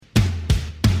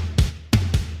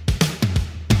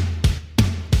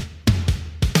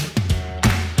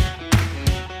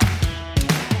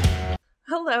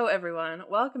Hello, everyone.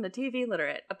 Welcome to TV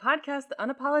Literate, a podcast that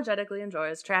unapologetically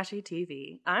enjoys trashy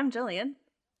TV. I'm Jillian.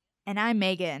 And I'm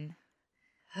Megan.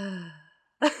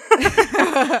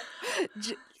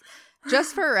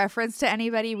 Just for reference to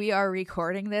anybody, we are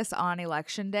recording this on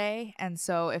election day. And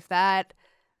so if that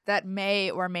may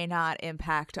or may not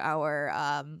impact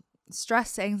our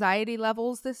stress, anxiety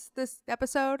levels this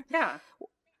episode. Yeah.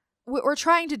 We're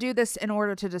trying to do this in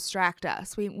order to distract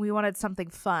us. We wanted something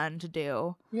fun to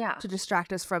do. Yeah. To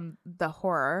distract us from the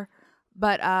horror.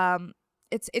 But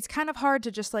it's kind of hard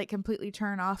to just like completely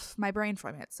turn off my brain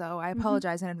from it. So I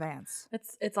apologize in advance.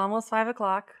 It's almost 5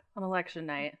 o'clock on election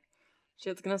night.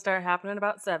 Shit's gonna start happening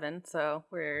about 7, so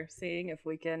we're seeing if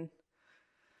we can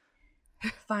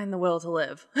find the will to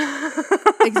live.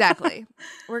 Exactly.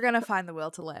 We're going to find the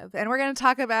will to live. And we're going to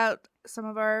talk about some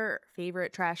of our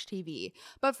favorite trash TV.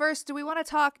 But first, do we want to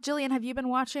talk? Jillian, have you been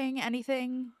watching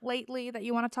anything lately that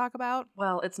you want to talk about?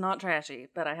 Well, it's not trashy,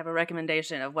 but I have a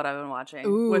recommendation of what I've been watching,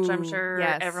 Ooh, which I'm sure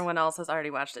yes. everyone else has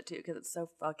already watched it too, because it's so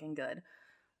fucking good.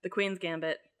 The Queen's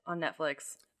Gambit on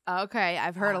Netflix. Okay,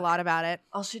 I've heard a lot about it.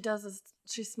 All she does is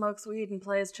she smokes weed and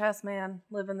plays chess, man.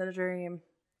 Living the dream.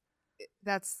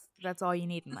 That's all you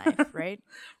need in life, right?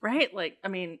 Right? Like, I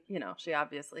mean, you know, she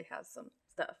obviously has some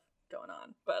stuff going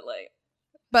on,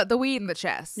 but the weed and the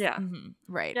chess. Yeah. Mm-hmm.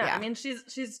 Right. Yeah, Yeah. I mean,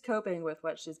 she's coping with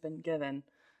what she's been given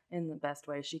in the best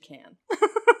way she can.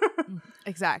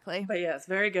 Exactly. But yeah, it's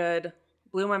very good.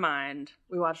 Blew my mind.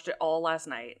 We watched it all last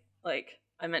night. Like,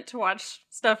 I meant to watch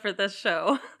stuff for this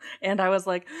show, and I was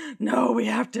like, no, we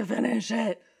have to finish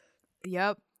it.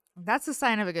 Yep. That's a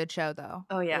sign of a good show, though.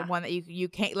 Oh, yeah. The one that you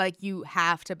can't, like, you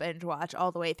have to binge watch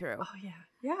all the way through. Oh, yeah.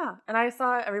 Yeah. And I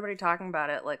saw everybody talking about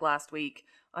it, like, last week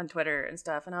on Twitter and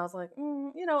stuff, and I was like,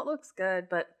 you know, it looks good,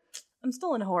 but I'm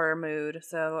still in horror mood,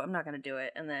 so I'm not going to do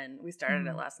it. And then we started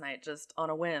it last night just on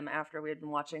a whim after we had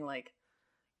been watching, like,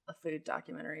 a food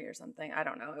documentary or something. I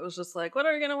don't know. It was just like, what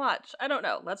are we going to watch? I don't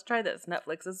know. Let's try this.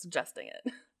 Netflix is suggesting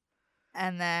it.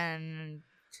 And then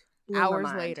Blew my hours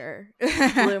mind. later.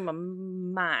 Blew my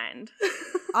mind.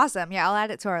 Awesome. Yeah, I'll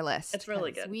add it to our list. It's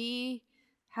really good. We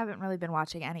haven't really been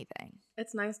watching anything.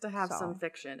 It's nice to have So. some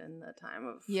fiction in the time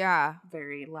of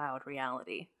very loud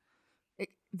reality.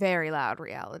 Very loud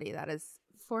reality. That is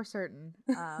for certain.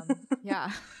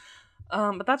 Yeah.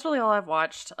 But that's really all I've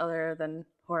watched other than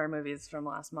horror movies from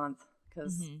last month,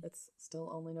 because it's still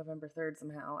only November 3rd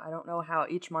somehow. I don't know how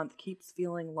each month keeps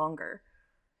feeling longer.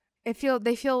 They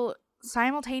feel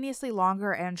simultaneously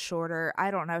longer and shorter.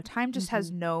 I don't know. Time just has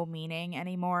no meaning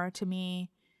anymore to me.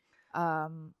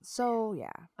 So yeah.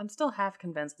 I'm still half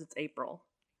convinced it's April.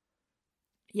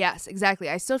 Yes, exactly.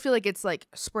 I still feel like it's like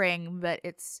spring, but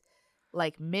it's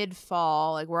like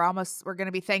mid-fall. Like we're going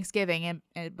to be Thanksgiving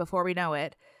and before we know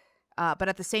it. But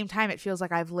at the same time, it feels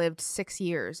like I've lived 6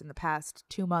 years in the past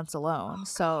 2 months alone. Oh,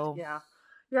 so God,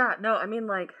 yeah. No, I mean,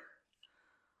 like,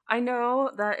 I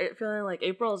know that it feeling like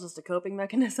April is just a coping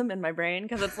mechanism in my brain,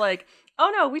 because it's like,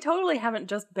 oh no, we totally haven't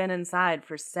just been inside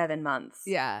for 7 months.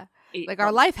 Yeah. 8 Like months.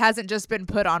 our life hasn't just been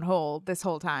put on hold this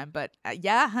whole time, but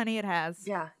yeah, honey, it has.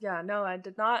 Yeah. No, I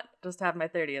did not just have my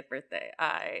 30th birthday.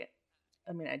 I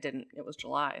mean, I didn't. It was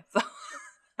July, so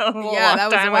Yeah,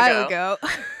 that was a while ago.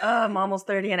 I'm almost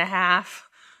 30 and a half,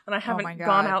 and I haven't my God.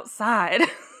 gone outside.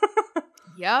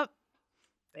 Yep.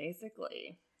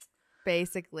 Basically.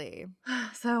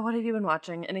 So, what have you been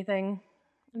watching? Anything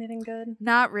good?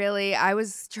 Not really. I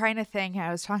was trying to think.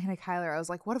 I was talking to Kyler. I was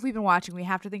like, what have we been watching? We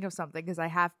have to think of something, because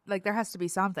there has to be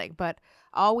something. But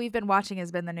all we've been watching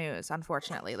has been the news,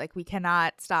 unfortunately. Like, we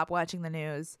cannot stop watching the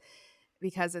news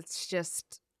because it's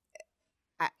just,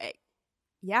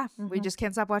 we just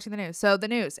can't stop watching the news. So the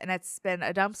news, and it's been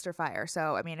a dumpster fire.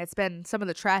 So, I mean, it's been some of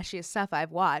the trashiest stuff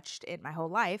I've watched in my whole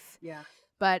life. Yeah.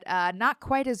 But not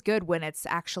quite as good when it's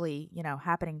actually,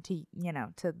 happening to,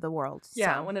 to the world.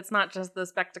 Yeah, So, when it's not just the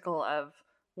spectacle of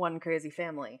one crazy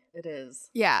family. It is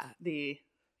the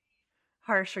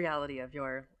harsh reality of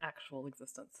your actual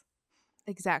existence.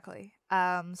 Exactly.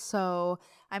 So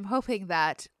I'm hoping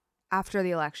that after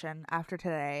the election, after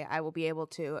today, I will be able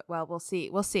to, well, we'll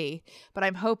see. But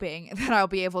I'm hoping that I'll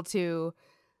be able to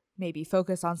maybe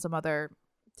focus on some other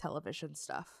television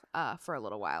stuff for a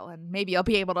little while, and maybe I'll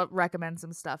be able to recommend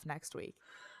some stuff next week.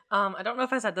 I don't know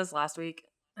if I said this last week.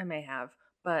 I may have,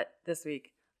 but this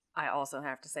week I also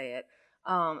have to say it.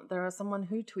 There was someone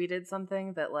who tweeted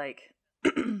something that, like,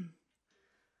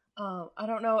 I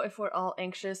don't know if we're all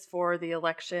anxious for the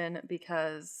election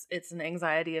because it's an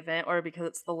anxiety event or because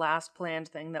it's the last planned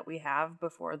thing that we have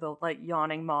before the, like,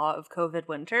 yawning maw of COVID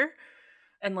winter.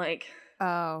 And, like,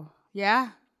 oh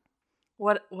yeah,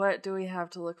 what do we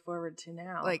have to look forward to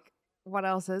now? like what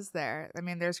else is there? I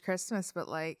mean, there's Christmas, but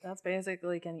like, That's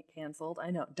basically canceled.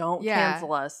 I know. Don't yeah,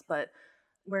 cancel us, but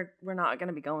we're not going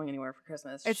to be going anywhere for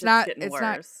Christmas. it's Shit's not. getting It's worse.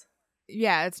 not.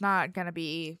 Yeah, it's not gonna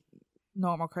be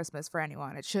normal Christmas for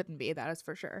anyone. It shouldn't be. That is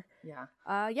for sure. Yeah.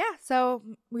 Yeah. So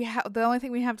we have the only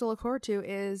thing we have to look forward to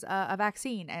is a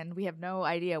vaccine, and we have no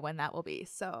idea when that will be.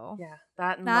 So Yeah.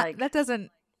 That and not like that doesn't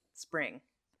spring.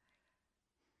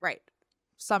 right.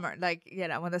 Summer, like, you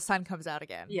know, when the sun comes out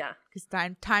again. Yeah.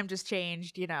 Because time just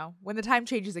changed, you know, when the time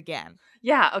changes again.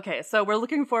 Yeah. Okay. So we're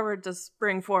looking forward to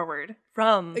spring forward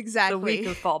from Exactly. the week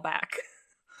of fall back.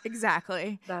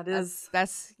 Exactly. That is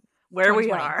that's where we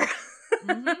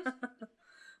 2020. are.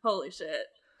 Holy shit.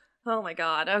 Oh my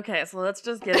god. Okay, so let's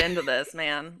just get into this,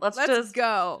 man. Let's just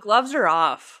go. Gloves are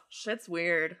off. Shit's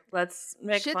weird. Let's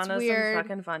make Shit's fun of weird. some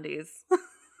fucking fundies.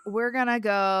 We're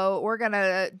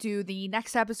gonna do the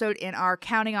next episode in our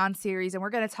Counting On series, and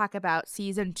we're gonna talk about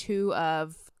season 2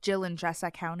 of Jill and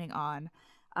Jessa Counting On.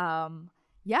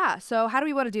 Yeah, so how do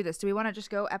we want to do this? Do we want to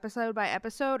just go episode by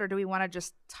episode, or do we want to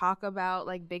just talk about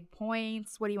like big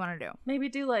points? What do you want to do? Maybe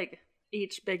do like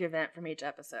each big event from each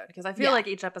episode, because I feel like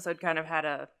each episode kind of had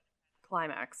a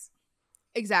climax.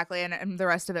 Exactly, and the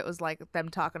rest of it was like them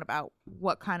talking about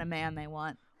what kind of man they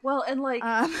want. Well, and like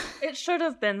it should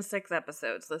have been 6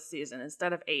 episodes this season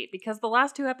instead of 8, because the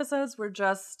last 2 episodes were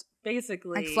just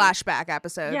basically like flashback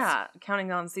episodes. Yeah,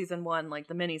 counting on season 1, like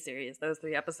the miniseries, those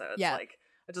 3 episodes. Yeah. Like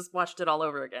I just watched it all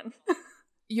over again.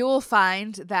 You'll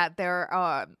find that there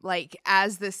like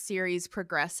as this series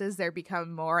progresses, there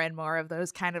become more and more of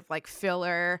those kind of like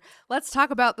filler, let's talk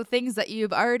about the things that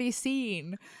you've already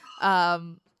seen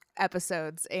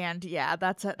episodes. And yeah,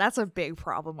 that's a big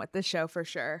problem with this show for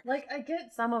sure. Like I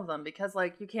get some of them because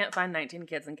like you can't find 19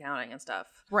 kids and counting and stuff.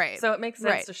 Right. So it makes sense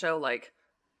Right. to show like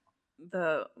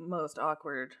the most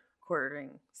awkward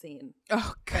courting scene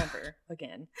Oh god. ever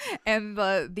again. And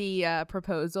the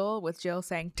proposal with Jill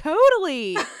saying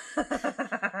totally.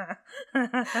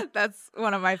 That's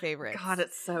one of my favorites. God,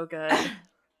 it's so good.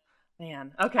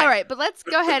 Man. Okay. All right, but let's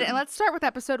go ahead and let's start with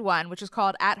episode 1, which is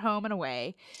called At Home and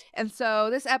Away. And so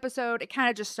this episode, it kind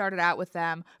of just started out with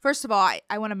them. First of all,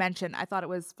 I want to mention, I thought it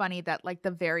was funny that like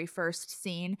the very first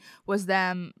scene was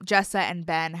them, Jessa and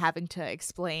Ben, having to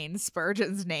explain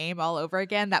Spurgeon's name all over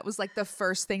again. That was like the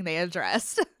first thing they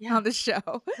addressed on the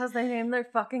show. Because they named their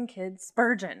fucking kid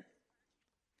Spurgeon.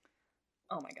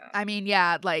 Oh my god. I mean,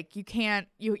 yeah, like you can't,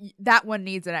 that one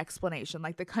needs an explanation.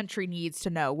 Like the country needs to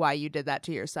know why you did that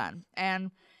to your son.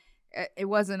 And it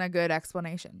wasn't a good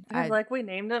explanation. Like we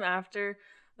named him after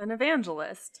an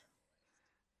evangelist.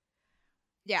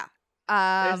 Yeah.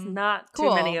 There's not cool.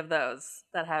 too many of those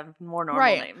that have more normal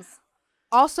names.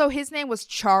 Also, his name was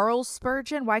Charles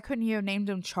Spurgeon. Why couldn't you have named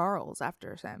him Charles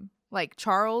after him? Like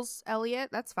Charles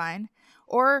Elliot, that's fine.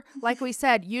 Or like we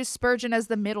said, use Spurgeon as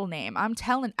the middle name. I'm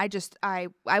telling, I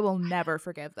will never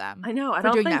forgive them. I know. I for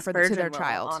don't doing think that to Spurgeon their will,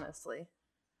 child. honestly.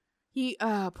 He,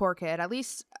 poor kid. At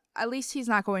least he's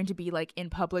not going to be like in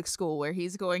public school where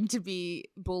he's going to be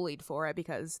bullied for it,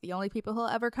 because the only people he'll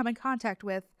ever come in contact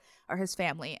with are his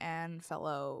family and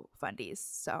fellow fundies.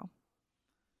 So,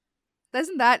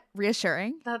 isn't that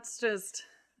reassuring? That's just,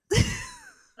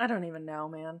 I don't even know,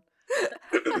 man.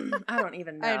 I don't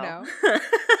even know.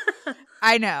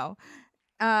 I know.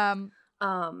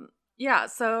 Yeah,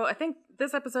 so I think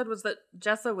this episode was that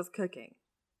Jessa was cooking.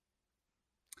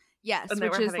 Yes, And they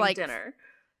which were is having like dinner.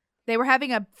 They were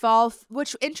having a fall,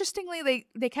 which interestingly,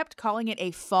 they kept calling it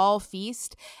a fall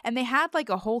feast. And they had like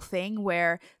a whole thing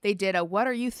where they did a what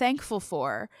are you thankful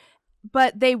for?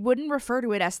 But they wouldn't refer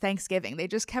to it as Thanksgiving. They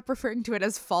just kept referring to it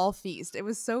as fall feast. It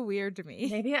was so weird to me.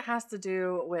 Maybe it has to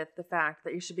do with the fact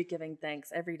that you should be giving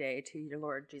thanks every day to your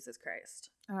Lord Jesus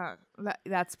Christ.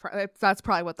 That's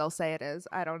probably what they'll say it is.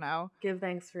 I don't know. Give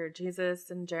thanks for Jesus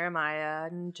and Jeremiah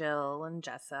and Jill and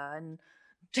Jessa and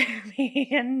Jeremy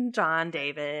and John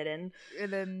David and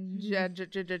then yeah.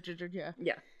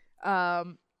 Yeah. I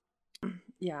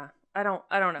don't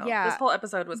know. Yeah. This whole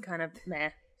episode was kind of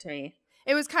meh to me.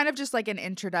 It was kind of just like an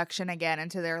introduction again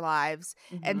into their lives,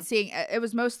 and seeing it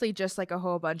was mostly just like a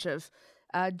whole bunch of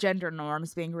gender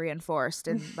norms being reinforced,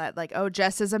 and that like, oh,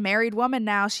 Jess is a married woman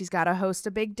now. She's got to host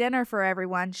a big dinner for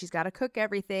everyone. She's got to cook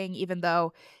everything, even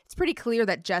though it's pretty clear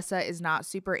that Jessa is not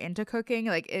super into cooking.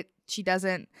 Like she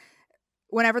doesn't.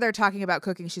 Whenever they're talking about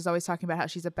cooking, she's always talking about how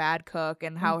she's a bad cook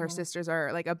and how her sisters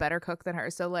are like a better cook than her.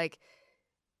 So like,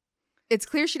 it's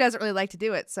clear she doesn't really like to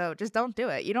do it. So just don't do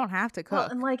it. You don't have to cook. Well,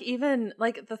 and like even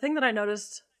like the thing that I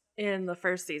noticed in the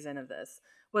first season of this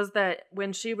was that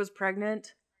when she was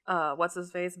pregnant, what's his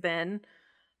face, Ben,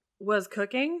 was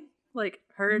cooking like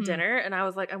her dinner, and I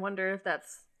was like, I wonder if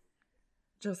that's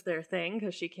just their thing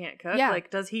because she can't cook. Yeah.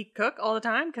 Like, does he cook all the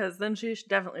time? Because then she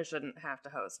definitely shouldn't have to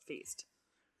host Feast.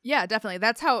 Yeah, definitely.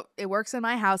 That's how it works in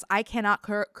my house. I cannot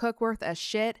cook worth a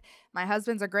shit. My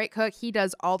husband's a great cook. He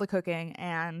does all the cooking.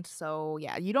 And so,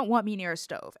 yeah, you don't want me near a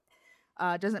stove.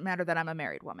 Doesn't matter that I'm a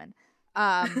married woman.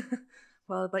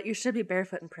 Well, but you should be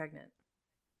barefoot and pregnant.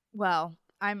 Well,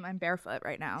 I'm barefoot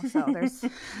right now, so there's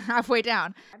halfway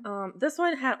down. This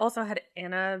one also had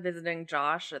Anna visiting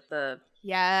Josh at the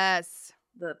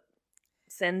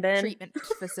sin bin treatment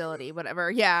facility,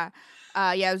 whatever. Yeah.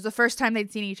 It was the first time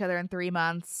they'd seen each other in 3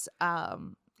 months.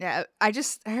 Yeah,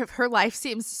 her life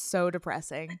seems so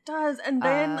depressing. It does. And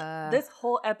then this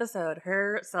whole episode,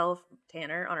 her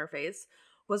self-tanner on her face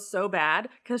was so bad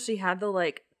because she had the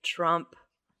like Trump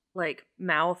like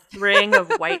mouth ring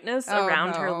of whiteness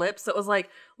around her lips. So it was like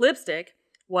lipstick,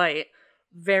 white,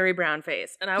 very brown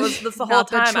face. And I was the whole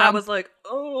time I was like,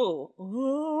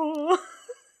 oh.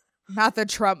 Not the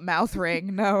Trump mouth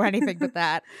ring. No, anything but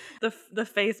that. The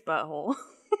face butthole.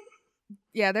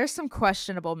 Yeah, there's some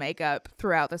questionable makeup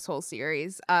throughout this whole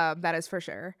series. That is for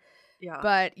sure. Yeah.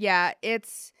 But yeah, it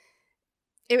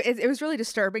was really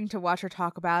disturbing to watch her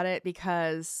talk about it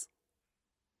because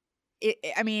it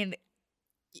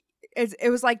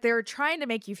was like they were trying to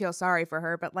make you feel sorry for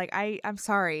her, but like I'm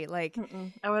sorry, like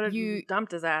I would have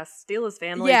dumped his ass, steal his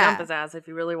family, dump his ass if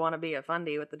you really want to be a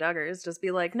fundy with the Duggars. Just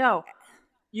be like, no,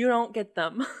 you don't get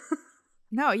them.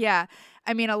 No, yeah,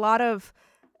 I mean a lot of.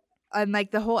 And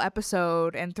like the whole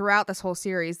episode and throughout this whole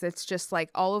series, it's just like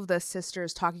all of the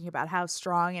sisters talking about how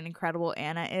strong and incredible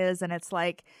Anna is. And it's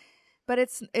like, but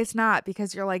it's not,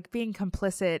 because you're like being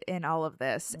complicit in all of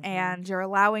this and you're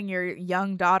allowing your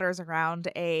young daughters around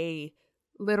a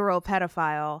literal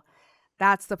pedophile.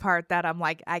 That's the part that I'm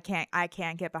like, I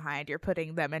can't get behind. You're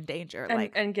putting them in danger.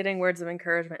 And getting words of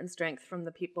encouragement and strength from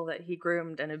the people that he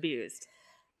groomed and abused.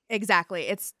 Exactly.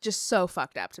 It's just so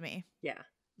fucked up to me. Yeah.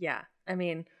 Yeah. I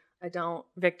mean, I don't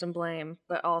victim blame,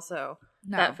 but also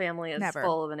that family is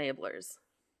full of enablers.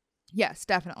 Yes,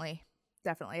 definitely.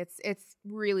 Definitely. It's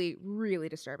really, really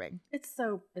disturbing. It's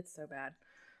so bad.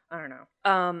 I don't know.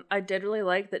 I did really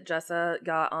like that Jessa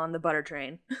got on the butter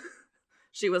train.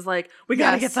 She was like, we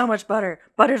gotta get so much butter.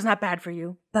 Butter's not bad for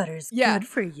you. Butter's good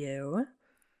for you.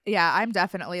 Yeah, I'm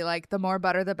definitely like, the more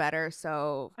butter, the better.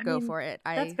 So go for it.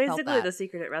 That's basically the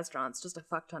secret at restaurants, just a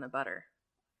fuck ton of butter.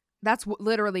 That's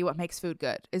literally what makes food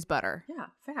good, is butter. Yeah,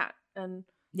 fat and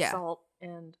salt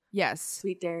and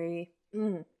sweet dairy.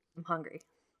 I'm hungry.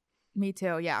 Me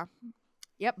too, yeah.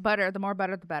 Yep, butter. The more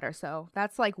butter, the better. So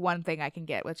that's like one thing I can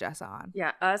get with Jessa on.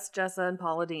 Yeah, us, Jessa, and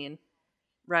Paula Deen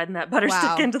riding that butter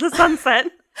stick into the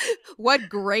sunset. What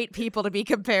great people to be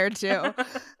compared to.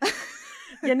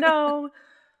 You know,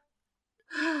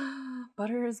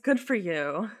 butter is good for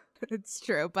you. It's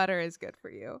true. Butter is good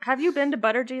for you. Have you been to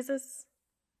Butter Jesus?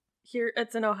 Here,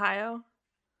 it's in Ohio.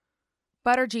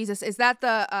 Butter Jesus, is that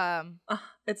the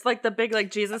it's like the big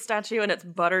like Jesus statue, and it's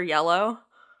butter yellow.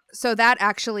 So that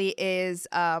actually is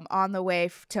on the way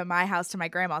to my house, to my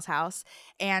grandma's house.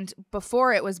 And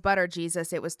before it was Butter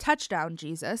Jesus, it was Touchdown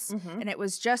Jesus, and it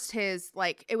was just his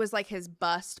like, it was like his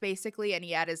bust basically, and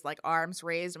he had his like arms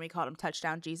raised, and we called him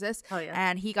Touchdown Jesus. Oh yeah.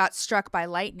 And he got struck by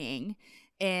lightning.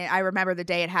 And I remember the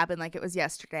day it happened like it was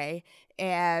yesterday,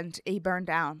 and he burned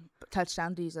down.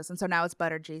 Touchdown Jesus. And so now it's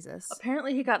Butter Jesus.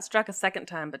 Apparently he got struck a second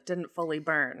time but didn't fully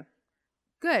burn.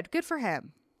 Good for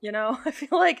him. You know, I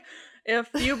feel like if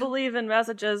you believe in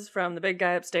messages from the big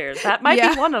guy upstairs, that might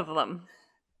be one of them.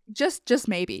 Just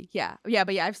maybe. Yeah, but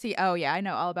yeah, I've seen, I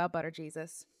know all about Butter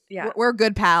Jesus. Yeah. We're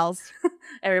good pals.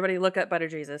 Everybody look up Butter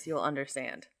Jesus, you'll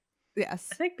understand. Yes.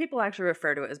 I think people actually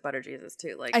refer to it as Butter Jesus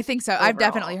too. Like, I think so. Overall. I've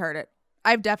definitely heard it.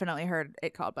 I've definitely heard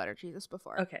it called Butter Jesus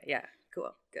before. Okay, yeah.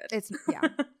 Cool. Good. It's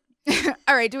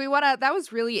All right, do we want to, that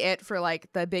was really it for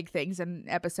like the big things in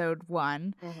episode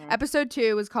 1. Episode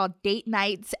 2 was called Date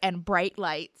Nights and Bright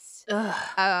Lights.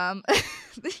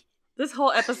 This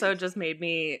whole episode just made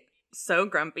me so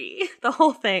grumpy. The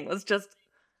whole thing was just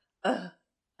I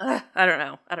don't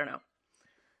know.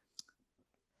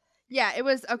 Yeah, it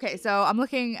was okay. So I'm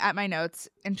looking at my notes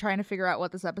and trying to figure out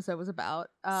what this episode was about.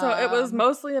 So it was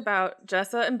mostly about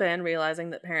Jessa and Ben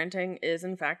realizing that parenting is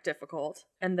in fact difficult.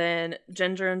 And then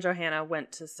Ginger and Johanna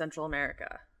went to Central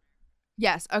America.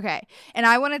 Yes. Okay. And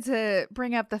I wanted to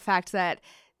bring up the fact that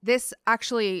this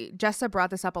actually, Jessa brought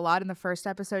this up a lot in the first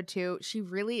episode too. She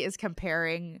really is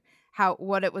comparing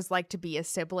what it was like to be a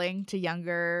sibling to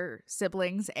younger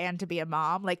siblings and to be a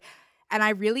mom. Like, and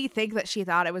I really think that she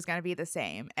thought it was going to be the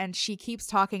same. And she keeps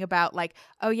talking about like,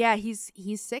 oh yeah, he's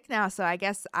sick now, so I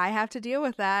guess I have to deal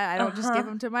with that. I don't just give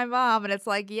him to my mom. And it's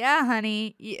like, yeah,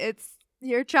 honey,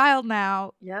 You're a child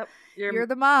now. Yep. You're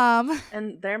the mom.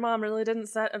 And their mom really didn't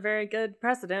set a very good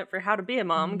precedent for how to be a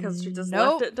mom because she just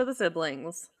Nope. left it to the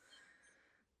siblings.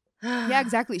 Yeah,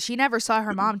 exactly. She never saw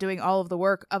her mom doing all of the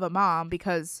work of a mom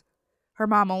because her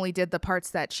mom only did the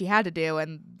parts that she had to do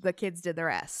and the kids did the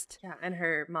rest. Yeah, and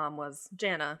her mom was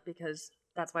Jana because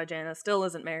that's why Jana still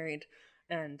isn't married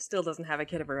and still doesn't have a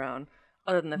kid of her own,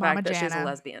 other than the Mama fact that she's a Jana.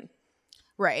 lesbian.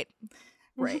 Right,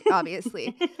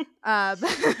 obviously. Yeah,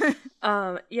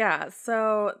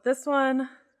 so this one,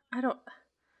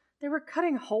 they were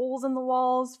cutting holes in the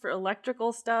walls for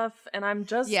electrical stuff, and I'm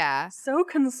just so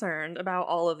concerned about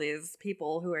all of these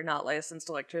people who are not licensed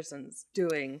electricians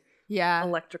doing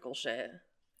electrical shit.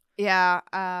 Yeah,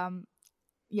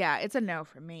 it's a no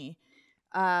for me.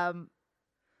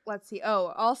 Let's see.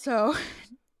 Oh, also,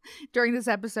 during this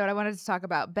episode, I wanted to talk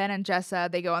about Ben and Jessa.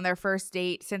 They go on their first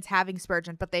date since having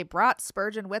Spurgeon, but they brought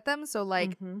Spurgeon with them, so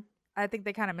like, I think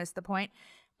they kind of missed the point.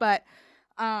 But,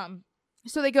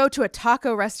 so they go to a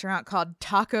taco restaurant called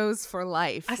Tacos for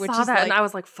Life. I saw that and I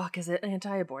was like, fuck, is it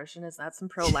anti-abortion? Is that some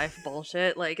pro-life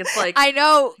bullshit? Like, it's like, I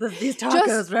know. These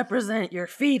tacos represent your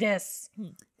fetus.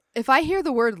 If I hear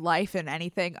the word life in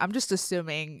anything, I'm just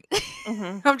assuming,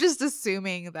 I'm just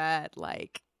assuming that,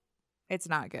 like, it's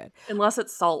not good. Unless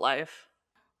it's Salt Life.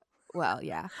 Well,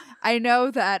 yeah. I know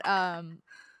that,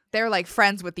 they're like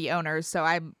friends with the owners, so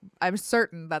I'm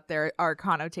certain that there are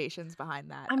connotations behind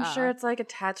that. I'm sure it's like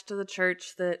attached to the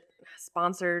church that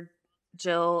sponsored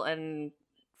Jill and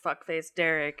fuckface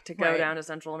Derek to go down to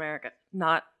Central America,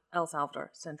 not El Salvador,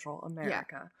 Central America.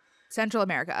 Yeah. Central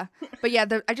America. But yeah,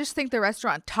 I just think the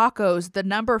restaurant Tacos, the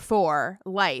number 4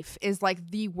 Life, is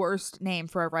like the worst name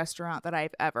for a restaurant that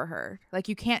I've ever heard. Like,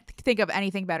 you can't think of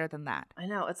anything better than that. I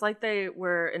know. It's like they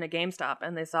were in a GameStop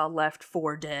and they saw Left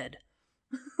 4 Dead.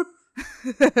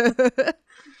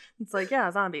 It's like, yeah,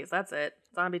 zombies. That's it.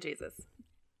 Zombie Jesus.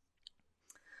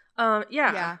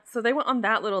 Yeah. So they went on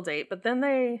that little date, but then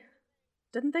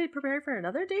didn't they prepare for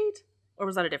another date? Or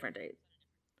was that a different date?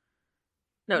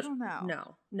 No, I don't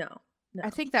know. No. I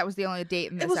think that was the only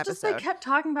date in this episode. It was just they kept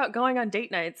talking about going on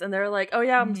date nights, and they're like, "Oh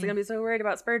yeah, I'm just gonna be so worried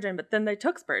about Spurgeon," but then they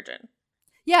took Spurgeon.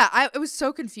 Yeah, I was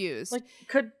so confused. Like,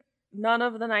 could none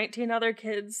of the 19 other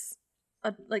kids,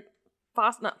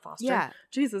 not foster? Yeah.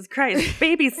 Jesus Christ,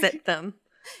 babysit them.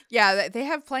 Yeah, they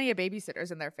have plenty of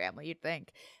babysitters in their family, you'd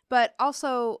think. But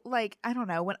also, like, I don't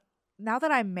know, now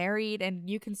that I'm married, and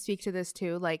you can speak to this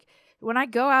too, like, when I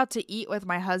go out to eat with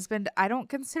my husband, I don't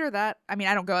consider that. I mean,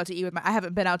 I don't go out to eat I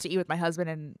haven't been out to eat with my husband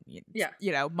in,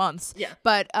 months. Yeah.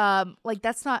 But, like,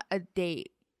 that's not a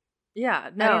date. Yeah,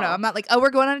 no. I don't know. I'm not like, oh,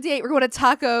 we're going on a date. We're going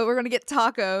to we're going to get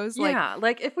tacos. Yeah,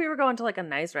 like if we were going to like a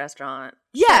nice restaurant.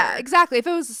 Yeah, sure. Exactly. If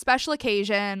it was a special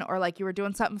occasion or like you were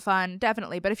doing something fun,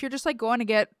 definitely. But if you're just like going to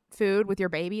get food with your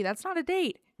baby, that's not a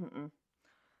date. Mm-mm.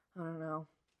 I don't know.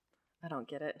 I don't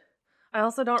get it. I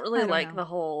also don't really like the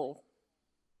whole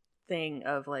thing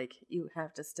of like you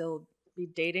have to still be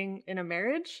dating in a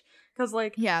marriage, because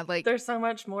like there's so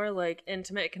much more like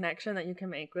intimate connection that you can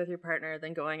make with your partner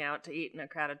than going out to eat in a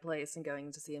crowded place and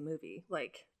going to see a movie.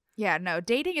 Like, yeah, no,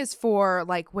 dating is for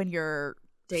like when you're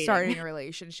dating. Starting a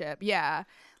relationship. Yeah,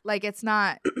 like it's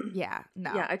not. Yeah,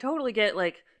 no. Yeah, I totally get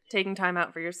like taking time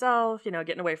out for yourself,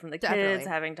 getting away from the kids,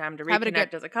 having time to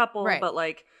reconnect as a couple, but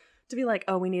like to be like,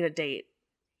 oh, we need a date.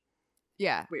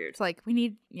 Yeah, weird. It's like we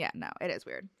need. Yeah, no, it is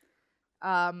weird.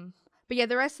 But yeah,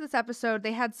 the rest of this episode,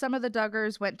 they had some of the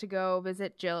Duggars went to go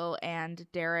visit Jill and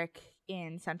Derek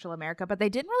in Central America, but they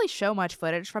didn't really show much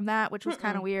footage from that, which was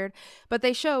kind of weird. But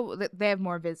they show that they have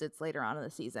more visits later on in the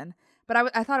season. But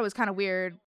I thought it was kind of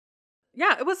weird.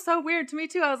 Yeah, it was so weird to me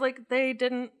too. I was like, they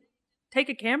didn't take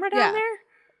a camera down there?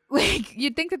 Like,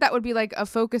 you'd think that would be like a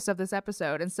focus of this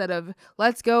episode instead of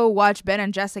let's go watch Ben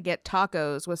and Jessa get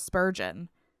tacos with Spurgeon.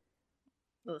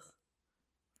 Ugh.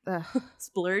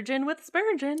 Splurgin' with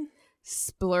Spurgeon.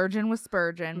 Splurgin' with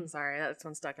Spurgeon. I'm sorry, that's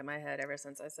one stuck in my head ever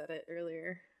since I said it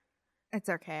earlier. It's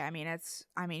okay. I mean,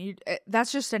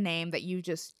 that's just a name that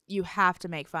you have to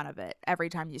make fun of it every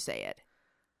time you say it.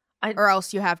 Or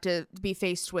else you have to be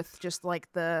faced with just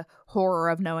like the horror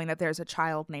of knowing that there's a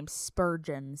child named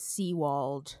Spurgeon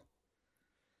Seawald.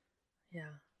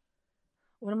 Yeah.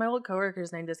 One of my old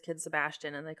coworkers named his kid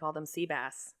Sebastian, and they called him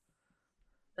Seabass.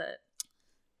 But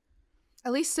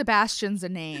at least Sebastian's a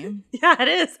name. Yeah, it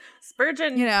is.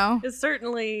 Spurgeon, is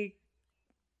certainly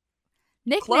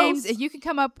nicknames. Close. You can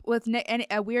come up with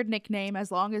a weird nickname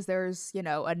as long as there's,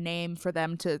 a name for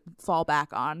them to fall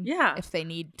back on. Yeah. If they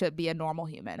need to be a normal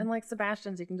human. And like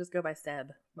Sebastian's, you can just go by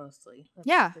Seb, mostly.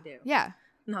 That's what they do. Yeah.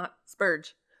 Not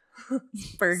Spurge.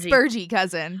 Spurgy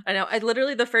cousin. I know. I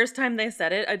literally, the first time they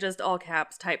said it, I just all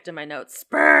caps typed in my notes,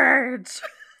 Spurge!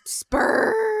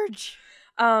 Spurge!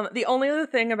 The only other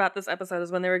thing about this episode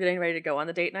is when they were getting ready to go on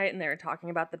the date night and they were talking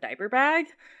about the diaper bag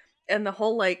and the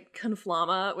whole, like,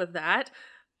 conflama with that.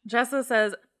 Jessa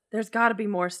says, there's got to be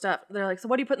more stuff. They're like, so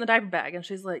what do you put in the diaper bag? And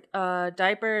she's like,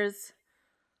 diapers,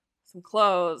 some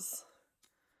clothes.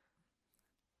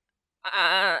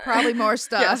 Probably more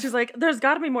stuff. Yeah, she's like, there's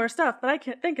got to be more stuff, but I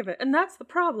can't think of it. And that's the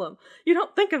problem. You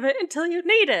don't think of it until you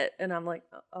need it. And I'm like,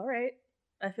 all right.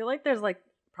 I feel like there's, like,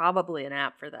 probably an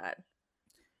app for that.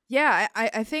 Yeah,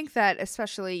 I think that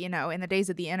especially, you know, in the days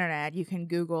of the internet, you can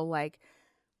Google, like,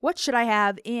 what should I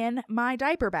have in my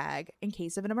diaper bag in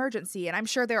case of an emergency? And I'm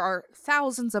sure there are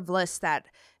thousands of lists that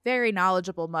very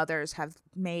knowledgeable mothers have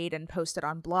made and posted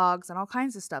on blogs and all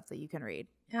kinds of stuff that you can read.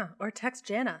 Yeah, or text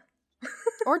Jana.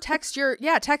 Or text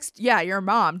your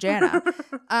mom, Jana.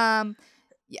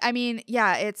 I mean,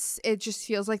 yeah, it just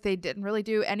feels like they didn't really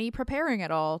do any preparing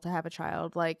at all to have a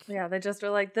child. Like, yeah, they just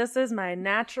were like, this is my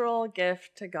natural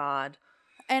gift to God.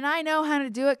 And I know how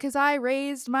to do it because I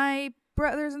raised my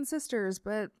brothers and sisters,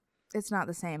 but it's not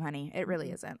the same, honey. It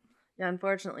really isn't. Yeah,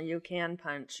 unfortunately, you can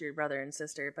punch your brother and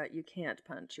sister, but you can't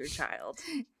punch your child.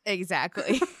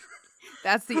 Exactly.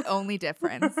 That's the only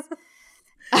difference.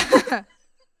 I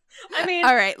mean,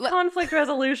 all right, conflict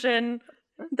resolution,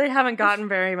 they haven't gotten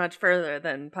very much further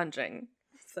than punching.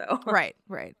 So Right.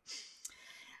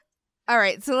 All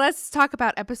right, so let's talk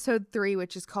about episode 3,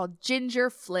 which is called Ginger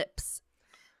Flips.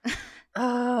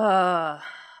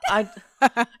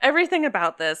 Everything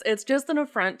about this, it's just an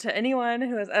affront to anyone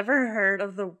who has ever heard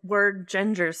of the word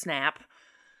ginger snap.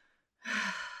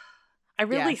 I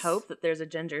really hope that there's a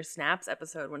Ginger Snaps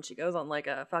episode when she goes on like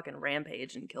a fucking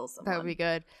rampage and kills someone. That would be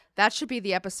good. That should be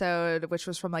the episode, which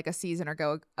was from like a season or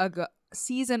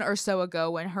so ago,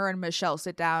 when her and Michelle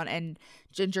sit down and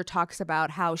Ginger talks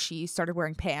about how she started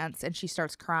wearing pants and she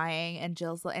starts crying and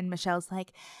Michelle's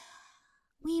like,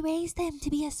 we raised them to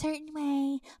be a certain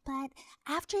way, but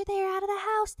after they're out of the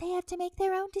house, they have to make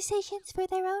their own decisions for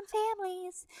their own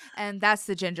families. And that's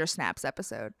the Ginger Snaps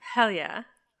episode. Hell yeah.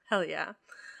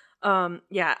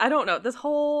 Yeah, I don't know. This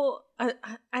whole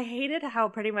I hated how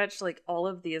pretty much like all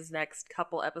of these next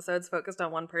couple episodes focused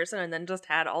on one person and then just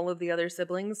had all of the other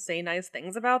siblings say nice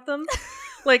things about them.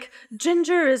 Like,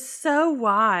 Ginger is so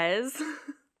wise.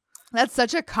 That's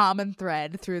such a common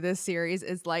thread through this series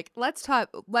is like,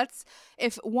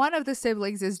 if one of the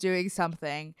siblings is doing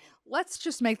something, let's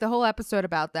just make the whole episode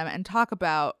about them and talk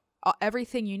about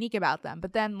everything unique about them.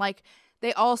 But then like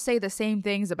they all say the same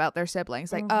things about their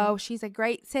siblings. Like, oh, she's a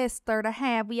great sister to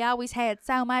have. We always had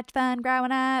so much fun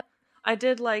growing up. I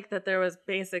did like that there was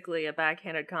basically a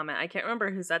backhanded comment. I can't remember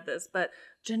who said this, but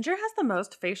Ginger has the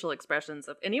most facial expressions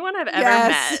of anyone I've ever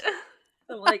met.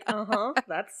 I'm like,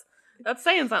 that's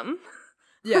saying something.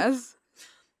 Yes.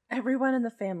 Everyone in the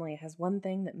family has one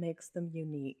thing that makes them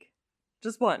unique.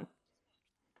 Just one.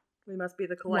 We must be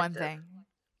the collective. One thing.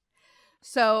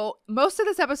 So most of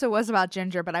this episode was about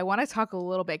Ginger, but I want to talk a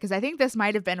little bit because I think this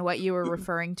might have been what you were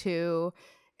referring to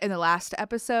in the last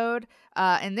episode.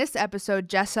 In this episode,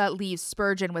 Jessa leaves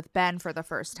Spurgeon with Ben for the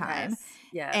first time.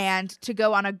 Yes. And to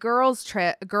go on a girls'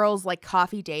 like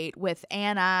coffee date with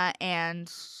Anna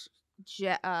and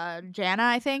Jana,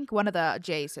 I think, one of the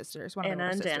J sisters. Anna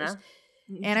and Jana.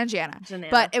 Anna and Jana.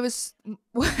 But it was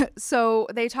so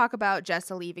they talk about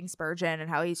Jessa leaving Spurgeon and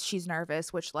how she's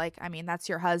nervous, which, like, I mean, that's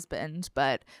your husband,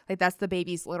 but like that's the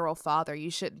baby's literal father.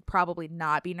 You should probably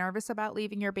not be nervous about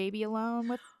leaving your baby alone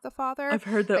with the father. I've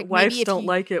heard that like, wives don't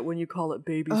like it when you call it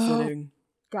babysitting. Oh,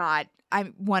 God,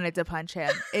 I wanted to punch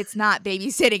him. It's not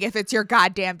babysitting if it's your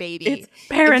goddamn baby. It's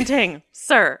parenting,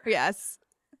 sir. Yes.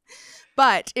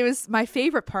 But it was my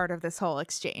favorite part of this whole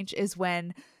exchange is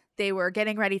when they were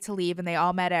getting ready to leave and they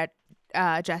all met at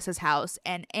Jessa's house,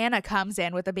 and Anna comes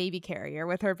in with a baby carrier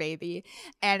with her baby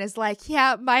and is like,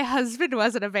 yeah, my husband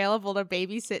wasn't available to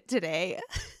babysit today.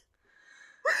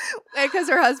 Because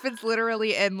her husband's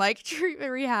literally in like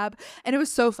treatment rehab. And it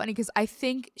was so funny because I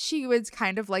think she was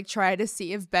kind of like trying to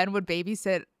see if Ben would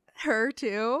babysit her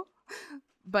too,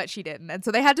 but she didn't. And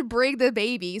so they had to bring the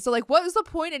baby. So like, what was the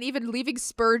point in even leaving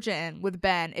Spurgeon with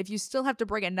Ben if you still have to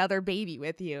bring another baby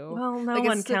with you? Well, no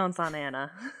one counts on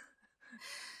Anna.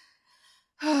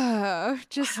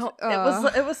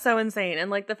 It was so insane.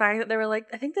 And like the fact that they were like,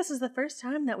 I think this is the first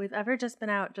time that we've ever just been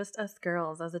out, just us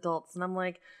girls as adults. And I'm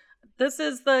like, this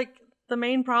is the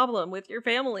main problem with your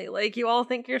family. Like, you all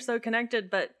think you're so connected,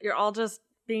 but you're all just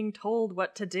being told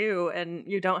what to do and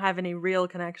you don't have any real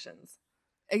connections.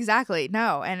 Exactly.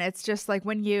 No. And it's just like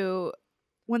when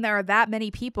there are that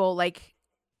many people, like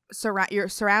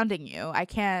surrounding you. I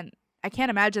can't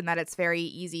imagine that it's very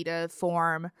easy to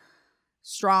form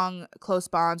strong, close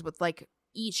bonds with like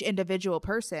each individual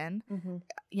person.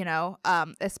 You know,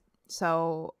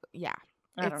 so yeah.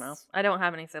 I don't know. I don't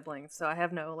have any siblings, so I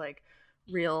have no like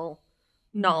real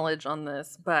knowledge on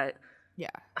this, but yeah,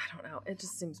 I don't know. It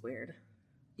just seems weird.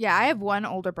 Yeah, I have one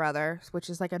older brother, which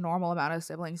is like a normal amount of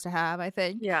siblings to have, I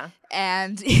think. Yeah.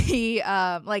 And he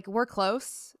like we're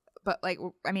close, but like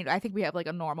I mean, I think we have like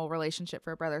a normal relationship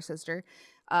for a brother sister.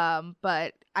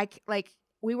 But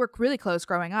we were really close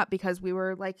growing up because we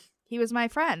were like he was my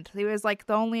friend. He was like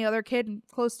the only other kid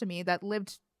close to me that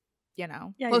lived, you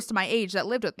know, close to my age that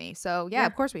lived with me. So yeah,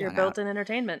 of course we hung out. You're built-in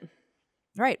entertainment.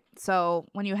 Right. So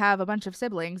when you have a bunch of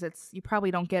siblings, you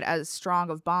probably don't get as strong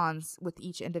of bonds with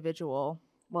each individual.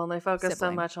 Well, and they focus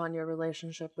so much on your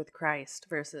relationship with Christ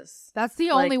versus that's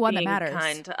the only one that matters.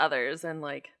 Kind to others and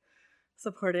like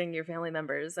supporting your family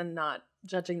members and not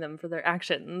judging them for their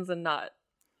actions and not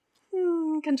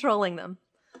controlling them.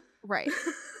 Right.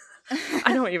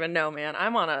 I don't even know, man.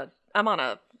 I'm on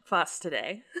a fuss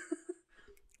today.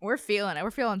 We're feeling it.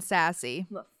 We're feeling sassy.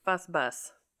 The fuss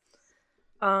bus.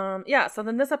 Yeah, so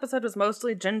then this episode was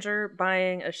mostly Ginger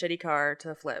buying a shitty car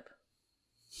to flip.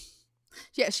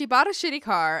 Yeah, she bought a shitty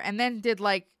car and then did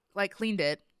like cleaned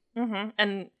it.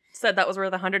 And said that was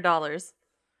worth $100.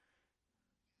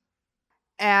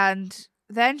 And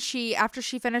then after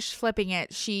she finished flipping it,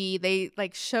 they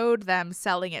like showed them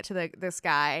selling it to this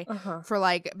guy for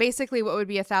like basically what would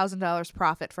be $1,000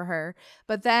 profit for her.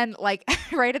 But then like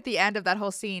right at the end of that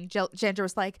whole scene, Ginger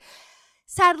was like,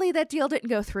 sadly, that deal didn't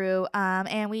go through,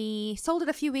 and we sold it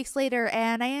a few weeks later,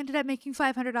 and I ended up making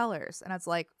 $500. And I was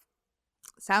like,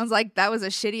 sounds like that was a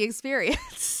shitty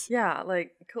experience. Yeah,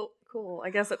 like, cool.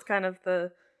 I guess it's kind of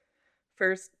the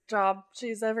first job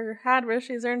she's ever had where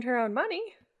she's earned her own money.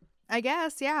 I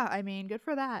guess, yeah. I mean, good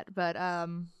for that. But,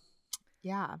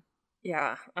 yeah.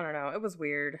 Yeah, I don't know. It was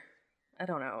weird. I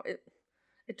don't know.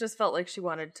 It just felt like she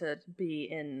wanted to be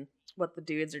in what the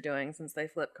dudes are doing since they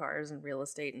flip cars and real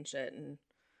estate and shit. And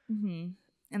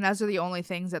those are the only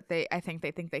things that I think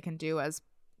they can do as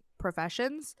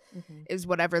professions is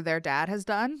whatever their dad has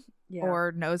done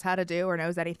or knows how to do or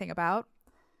knows anything about.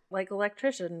 Like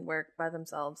electrician work by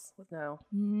themselves with no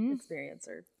experience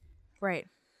or... Right.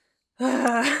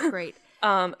 Great.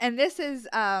 And this is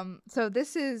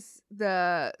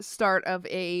the start of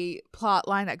a plot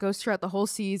line that goes throughout the whole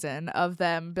season of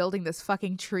them building this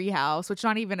fucking tree house, which is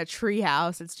not even a tree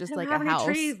house. It's just like a house.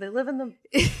 Trees. They live in the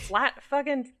flat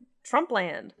fucking Trump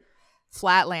land.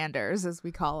 Flatlanders, as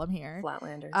we call them here.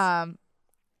 Flatlanders.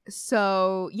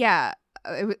 So yeah,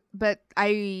 but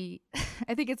I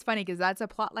think it's funny because that's a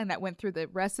plot line that went through the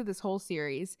rest of this whole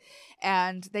series,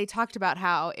 and they talked about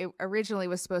how it originally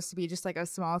was supposed to be just like a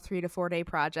small 3 to 4 day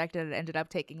project, and it ended up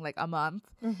taking like a month.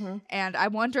 And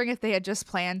I'm wondering if they had just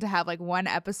planned to have like one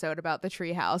episode about the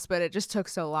treehouse, but it just took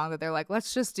so long that they're like,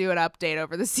 let's just do an update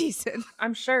over the season.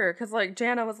 I'm sure, because like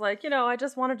Jana was like, I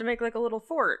just wanted to make like a little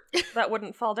fort that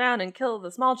wouldn't fall down and kill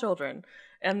the small children,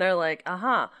 and they're like,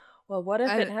 well, what if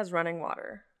it has running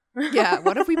water? Yeah,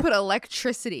 what if we put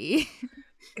electricity?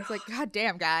 It's like, God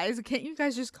damn, guys, can't you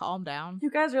guys just calm down?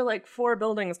 You guys are like 4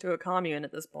 buildings to a commune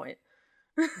at this point.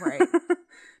 Right.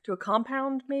 To a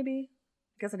compound, maybe?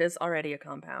 I guess it is already a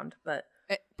compound, but...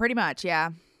 pretty much,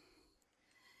 yeah.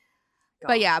 God.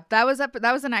 But yeah, that was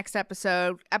the next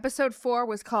episode. Episode 4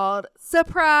 was called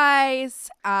Surprise!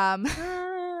 Well,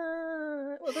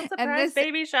 the surprise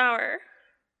baby shower.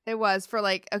 It was for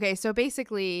like, okay, so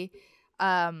basically...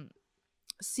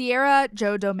 Sierra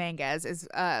Jo Dominguez is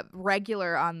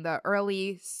regular on the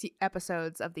early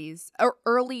episodes of these, or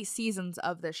early seasons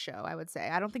of this show, I would say.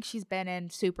 I don't think she's been in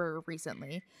super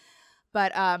recently,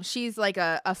 but she's like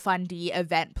a fundy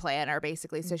event planner,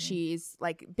 basically. So she's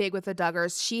like big with the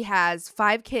Duggars. She has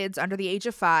 5 kids under the age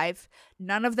of 5.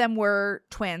 None of them were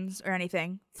twins or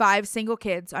anything. 5 single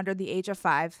kids under the age of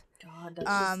 5. God,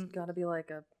 that's just gotta be like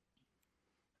a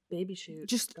baby shoot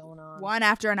just going on, one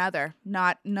after another,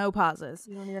 no pauses.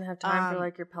 You don't even have time for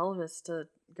like your pelvis to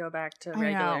go back to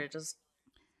regular. Just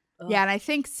yeah, and I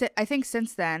think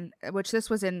since then, which this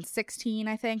was in 16,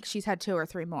 I think she's had 2 or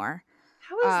 3 more.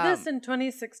 How is this in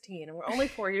 2016? And we're only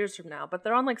 4 years from now, but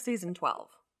they're on like season 12.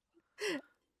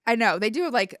 I know they do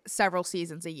like several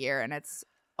seasons a year, and it's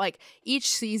like each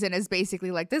season is basically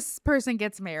like this person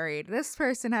gets married, this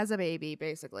person has a baby,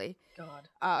 basically. God.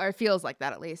 Or it feels like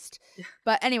that at least. Yeah.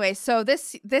 But anyway, so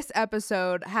this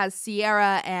episode has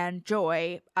Sierra and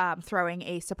Joy throwing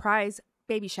a surprise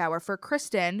baby shower for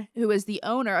Kristen, who is the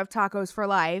owner of Tacos for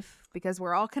Life, because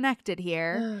we're all connected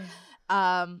here.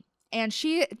 And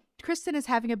Kristen is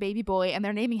having a baby boy, and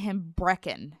they're naming him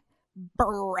Brecken.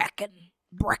 Brecken.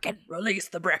 Release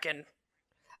the Brecken.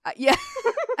 Yeah.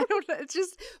 I don't know. It's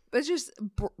just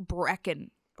Brecken.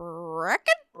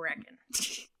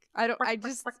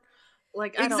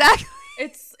 Like, exactly.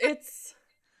 It's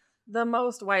the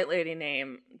most white lady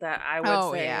name that I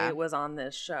would say was on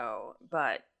this show,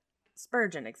 but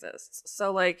Spurgeon exists.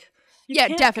 So, like, you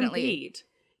can't definitely compete,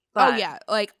 oh yeah,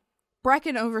 like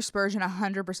Brecken over Spurgeon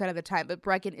 100% of the time, but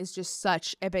Brecken is just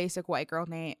such a basic white girl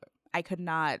name. I could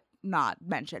not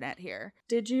mention it here.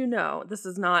 Did you know, this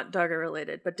is not Duggar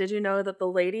related, but did you know that the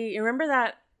lady, you remember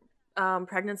that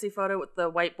pregnancy photo with the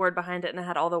whiteboard behind it and it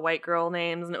had all the white girl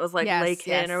names and it was like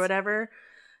Lakin or whatever?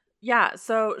 Yeah,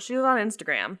 so she was on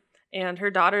Instagram and her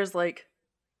daughter's like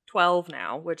 12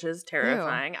 now, which is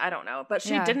terrifying. Ew. I don't know. But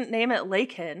she didn't name it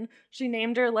Lakin. She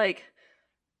named her like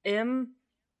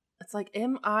it's like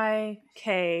Mikarlei.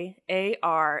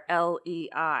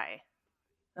 I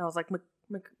was like,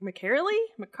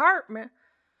 McCarley?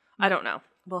 I don't know.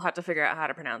 We'll have to figure out how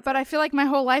to pronounce it. But I feel like my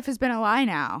whole life has been a lie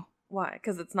now. Why?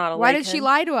 Because it's not a Why did she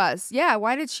lie to us? Yeah,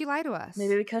 why did she lie to us?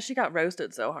 Maybe because she got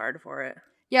roasted so hard for it.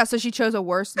 Yeah, so she chose a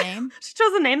worse name. She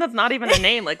chose a name that's not even a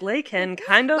name. Like Lakin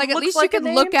kind of like, at looks least like you can a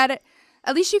name. look at it.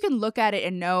 At least you can look at it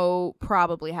and know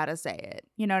probably how to say it.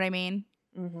 You know what I mean?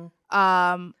 Mm-hmm.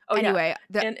 Anyway.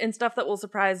 Yeah. And stuff that will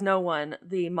surprise no one,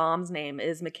 the mom's name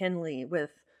is McKinley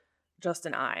with just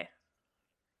an I.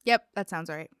 Yep, that sounds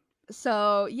right.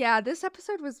 So, yeah, this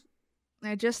episode was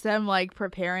just them, like,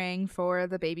 preparing for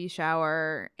the baby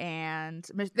shower. And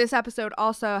this episode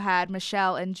also had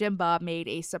Michelle and Jim Bob made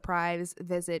a surprise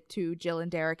visit to Jill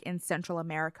and Derek in Central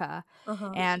America.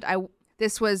 And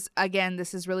this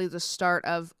is really the start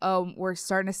of, we're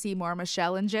starting to see more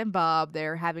Michelle and Jim Bob.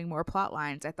 They're having more plot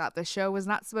lines. I thought the show was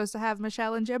not supposed to have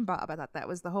Michelle and Jim Bob. I thought that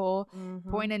was the whole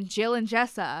point in Jill and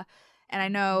Jessa. And I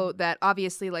know that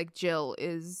obviously, like, Jill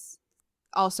is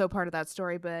also part of that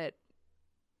story, but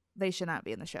they should not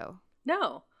be in the show.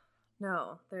 No,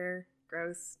 they're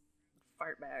gross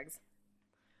fart bags.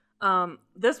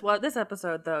 This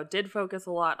episode though did focus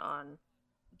a lot on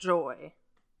Joy.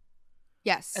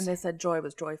 Yes, and they said Joy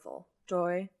was joyful.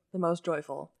 Joy, the most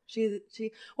joyful. She.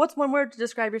 What's one word to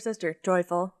describe your sister?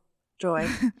 Joyful. Joy.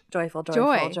 Joyful.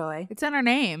 Joy. It's in her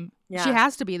name. Yeah. She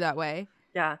has to be that way.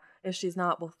 Yeah. If she's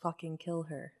not, we'll fucking kill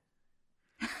her.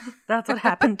 That's what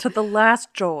happened to the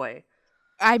last Joy.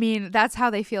 I mean, that's how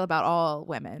they feel about all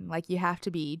women. Like, you have to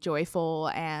be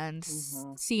joyful and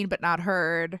seen but not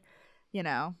heard, you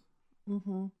know.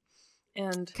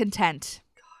 And content.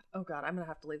 God, I'm going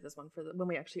to have to leave this one for when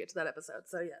we actually get to that episode.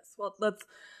 So, yes. Well,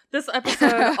 this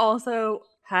episode also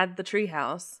had the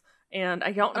treehouse. And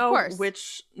I don't know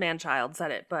which man-child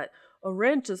said it, but a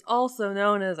wrench is also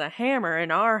known as a hammer in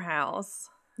our house.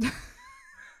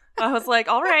 I was like,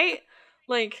 all right.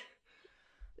 Like,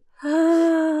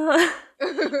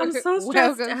 I'm so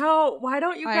stressed out. Why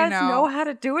don't you guys know how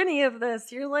to do any of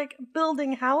this? You're like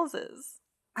building houses.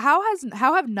 How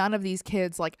have none of these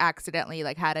kids like accidentally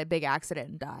like had a big accident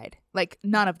and died? Like,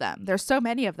 none of them. There's so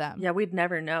many of them. Yeah, we'd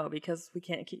never know because we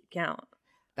can't keep count.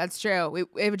 That's true.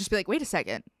 It would just be like, wait a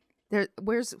second.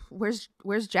 Where's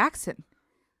Jackson?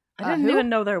 I didn't even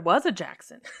know there was a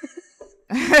Jackson.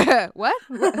 What?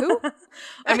 Who?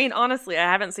 I mean, honestly, I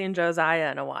haven't seen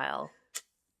Josiah in a while.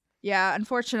 Yeah,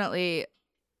 unfortunately,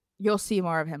 you'll see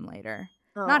more of him later.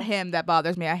 Oh. Not him, that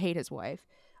bothers me. I hate his wife.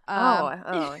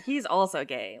 He's also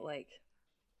gay. Like,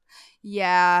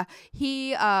 yeah,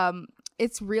 he.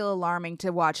 It's real alarming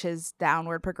to watch his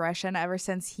downward progression. Ever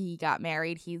since he got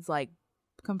married, he's like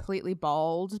completely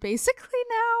bald, basically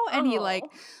now, and he like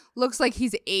looks like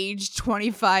he's aged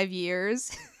 25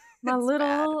 years. My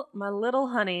little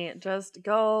honey, just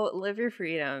go live your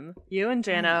freedom. You and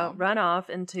Jana run off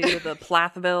into the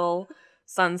Plathville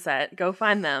sunset. Go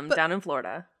find them down in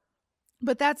Florida.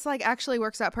 But that's like actually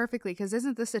works out perfectly because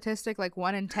isn't the statistic like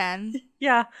 1 in 10?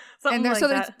 Yeah, something like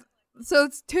that. So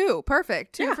it's 2.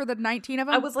 Perfect. 2 for the 19 of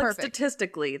them. I was like,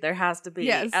 statistically, there has to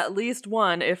be at least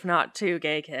 1, if not 2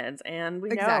 gay kids. And we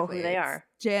know who they are.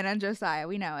 Jana and Josiah.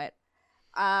 We know it.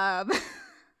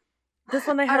 This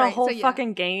one, they had a whole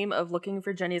fucking game of looking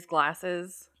for Jenny's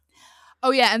glasses.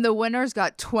 Oh, yeah. And the winners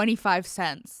got 25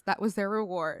 cents. That was their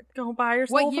reward. Go buy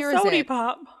yourself a Sody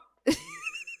Pop.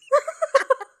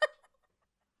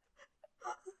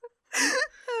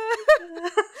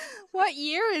 What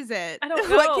year is it? I don't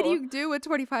know. What can you do with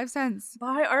 25 cents?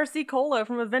 Buy RC Cola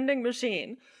from a vending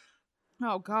machine.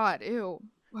 Oh, God. Ew.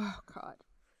 Oh, God.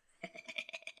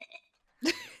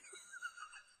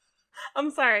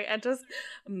 I'm sorry.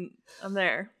 I'm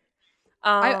there.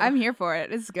 I'm here for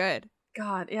it. It's good.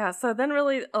 God, yeah. So then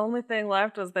really the only thing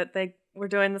left was that they were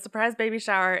doing the surprise baby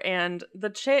shower, and the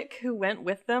chick who went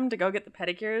with them to go get the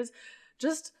pedicures,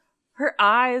 just her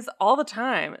eyes all the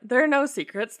time. There are no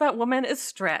secrets. That woman is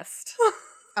stressed.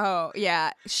 Oh,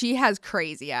 yeah. She has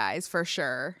crazy eyes for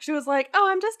sure. She was like, "Oh,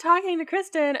 I'm just talking to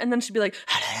Kristen." And then she'd be like,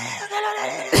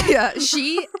 Yeah,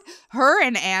 her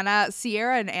and Anna,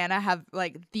 Sierra and Anna have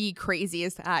like the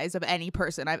craziest eyes of any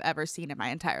person I've ever seen in my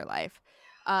entire life.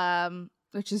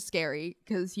 Which is scary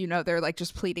because, they're like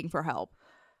just pleading for help.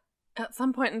 At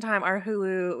some point in time, our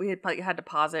Hulu, we had to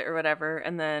pause it or whatever,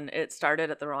 and then it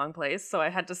started at the wrong place, so I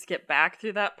had to skip back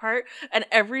through that part, and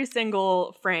every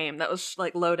single frame that was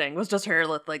like loading was just her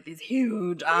with like these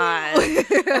huge eyes.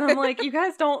 And I'm like, you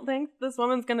guys don't think this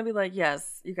woman's gonna be like,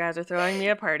 yes, you guys are throwing me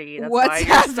a party, that's What's why you're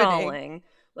happening? stalling.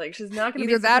 Like, she's not gonna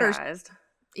Either be that surprised.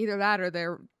 Either that or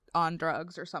they're on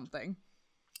drugs or something.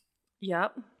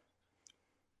 Yep.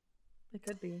 It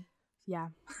could be. Yeah,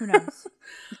 who knows?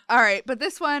 All right, but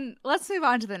this one, let's move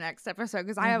on to the next episode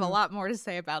because I have a lot more to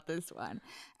say about this one.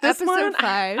 This Episode one,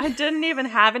 5. I didn't even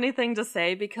have anything to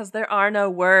say because there are no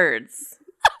words.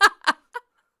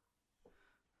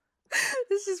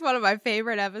 This is one of my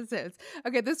favorite episodes.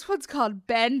 Okay, this one's called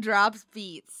Ben Drops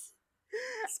Beats.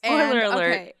 Spoiler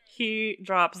alert, he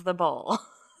drops the ball.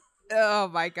 Oh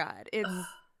my god.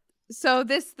 So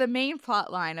the main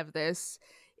plot line of this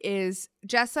is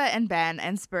Jessa and Ben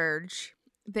and Spurge.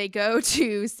 They go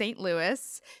to St.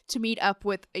 Louis to meet up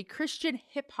with a Christian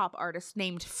hip-hop artist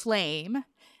named Flame.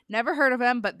 Never heard of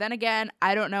him, but then again,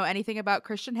 I don't know anything about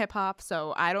Christian hip-hop,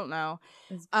 so I don't know.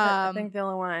 I think the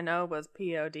only one I know was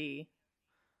POD.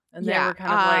 And they were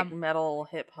kind of like metal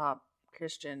hip-hop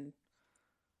Christian.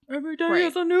 Every day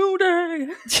is a new day.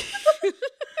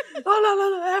 La, la, la,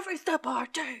 la, every step I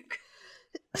take.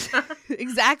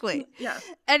 Exactly. Yeah.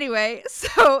 Anyway,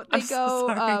 so they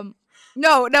go.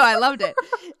 No, I loved it.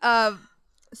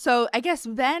 So I guess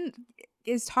Ben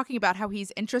is talking about how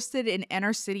he's interested in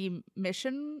inner city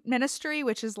mission ministry,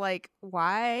 which is like,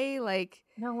 why? Like,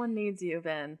 no one needs you,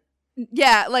 Ben.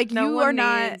 Yeah, like no you one are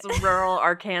not needs rural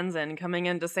Arkansan coming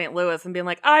into St. Louis and being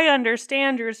like, I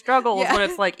understand your struggles when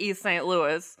it's like East St.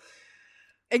 Louis.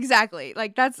 Exactly.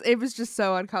 Like it was just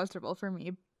so uncomfortable for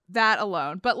me. That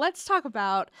alone. But let's talk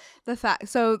about the fact.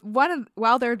 So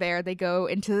while they're there, they go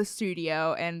into the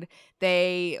studio and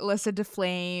they listen to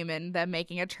Flame and them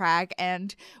making a track.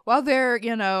 And while they're,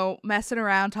 messing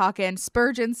around talking,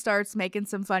 Spurgeon starts making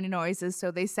some funny noises. So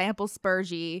they sample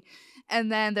Spurgie. And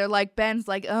then they're like, Ben's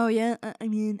like, oh yeah, I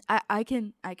mean, I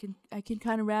can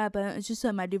kind of rap, but it's just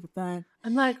something I do for fun.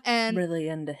 I'm like really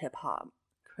into hip hop.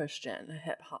 Christian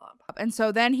hip hop. And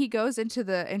so then he goes into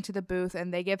the booth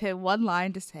and they give him one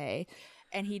line to say,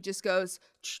 and he just goes,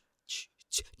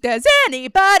 does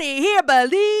anybody here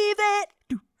believe it?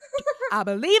 I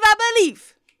believe.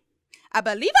 I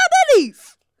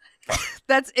believe.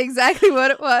 That's exactly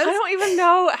what it was. I don't even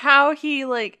know how he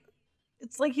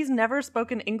it's like he's never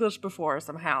spoken English before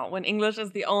somehow, when English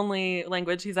is the only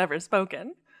language he's ever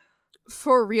spoken.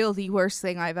 For real, the worst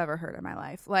thing I've ever heard in my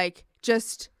life. Like,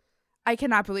 just I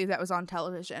cannot believe that was on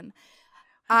television.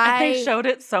 They showed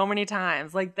it so many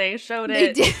times. Like, they showed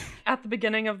it at the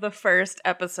beginning of the first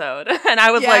episode. And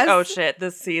I was like, oh shit,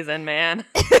 this season, man.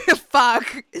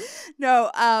 Fuck. No,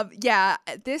 yeah,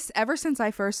 ever since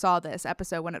I first saw this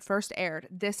episode, when it first aired,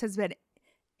 this has been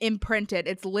imprinted.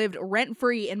 It's lived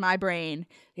rent-free in my brain.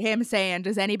 Him saying,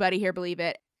 does anybody here believe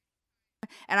it?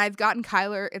 And I've gotten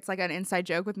Kyler, it's like an inside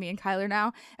joke with me and Kyler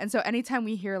now. And so anytime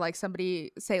we hear like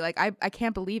somebody say like, I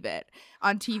can't believe it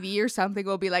on TV or something,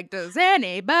 we'll be like, does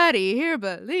anybody here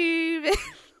believe it?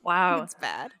 Wow. It's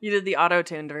bad. You did the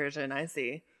auto-tuned version, I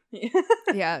see.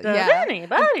 Yeah. Does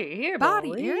anybody here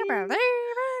believe it?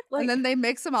 And then they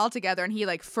mix them all together and he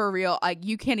like, for real, like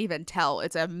you can't even tell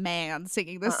it's a man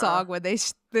singing the song when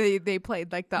they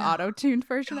played like the auto-tuned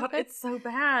version of it. It's so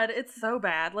bad. It's so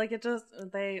bad. Like it just,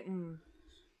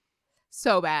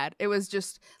 So bad. It was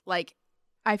just like,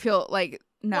 I feel like,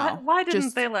 no. Why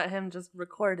didn't they let him just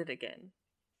record it again?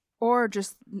 Or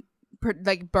just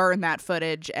like burn that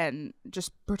footage and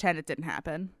just pretend it didn't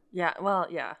happen. Yeah, well,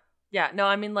 yeah. Yeah, no,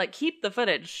 I mean, like, keep the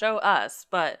footage, show us,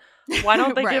 but why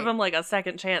don't they give him, like, a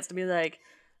second chance to be like,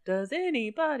 does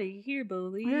anybody here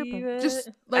believe it? Just,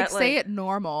 like, say it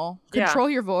normal. Control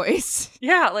your voice.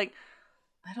 Yeah, like,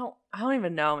 I don't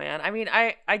even know, man. I mean,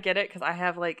 I get it, because I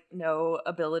have, like, no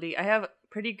ability. I have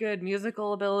pretty good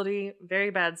musical ability, very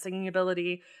bad singing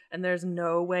ability, and there's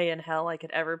no way in hell I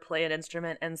could ever play an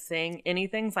instrument and sing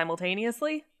anything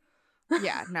simultaneously.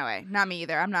 Yeah, no way. Not me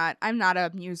either. I'm not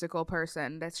a musical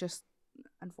person. That's just,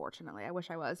 unfortunately, I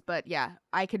wish I was. But yeah,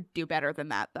 I could do better than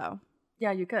that though.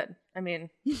 Yeah, you could. I mean,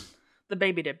 the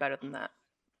baby did better than that.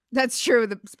 That's true.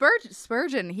 The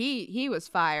Spurgeon, he was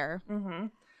fire. Mm-hmm.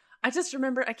 I just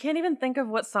remember, I can't even think of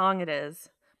what song it is,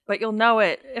 but you'll know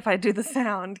it if I do the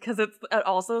sound, because it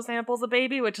also samples a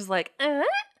baby, which is like, Yes,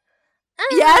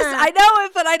 I know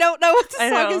it, but I don't know what the I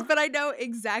song know. is, but I know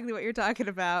exactly what you're talking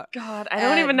about. God, I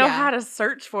don't even know yeah. how to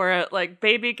search for it. Like,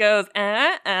 baby goes,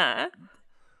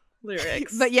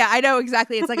 lyrics. But yeah, I know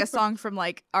exactly. It's like a song from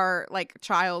like our like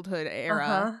childhood era.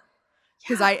 Uh-huh.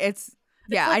 Because It's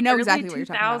like I know early exactly what you're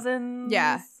talking about.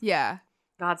 2000s. Yeah.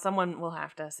 God, someone will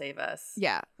have to save us.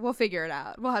 Yeah, we'll figure it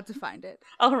out. We'll have to find it.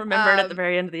 I'll remember it at the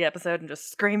very end of the episode and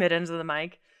just scream it into the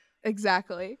mic.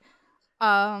 Exactly.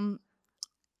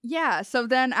 Yeah, so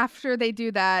then after they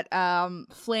do that,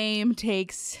 Flame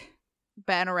takes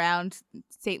Ben around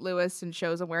St. Louis and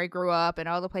shows him where he grew up and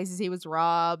all the places he was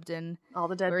robbed and all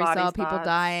the dead where body he saw spots. people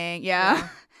dying. Yeah.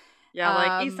 Yeah,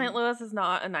 like East St. Louis is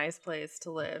not a nice place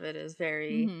to live. It is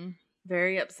very, Mhm.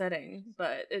 very upsetting.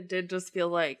 But it did just feel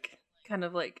like kind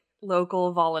of like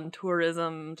local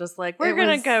voluntourism, just like we're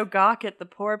gonna go gawk at the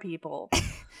poor people.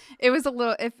 It was a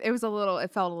little. It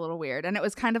felt a little weird, and it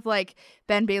was kind of like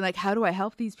Ben being like, "How do I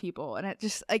help these people?" And it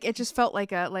just felt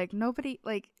like nobody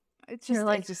like it's just You're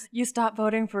like, it's just you stop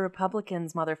voting for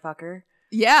Republicans, motherfucker.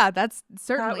 yeah, that's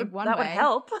certainly one that way. would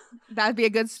help. That'd be a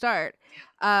good start.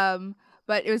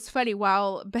 But it was funny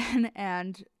while Ben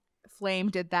and Flame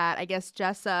did that. I guess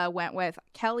Jessa went with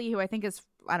Kelly, who I think is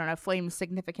Flame's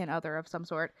significant other of some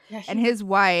sort, and his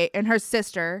wife and her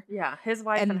sister. Yeah, his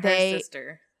wife and her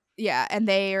sister. Yeah, and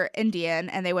they are Indian,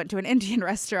 and they went to an Indian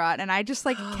restaurant, and I just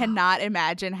cannot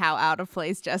imagine how out of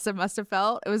place Jessa must have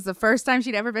felt. It was the first time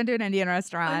she'd ever been to an Indian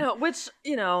restaurant. I know, which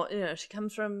you know, she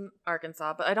comes from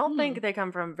Arkansas, but I don't think they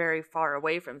come from very far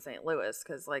away from St. Louis,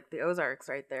 because like the Ozarks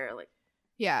right there, like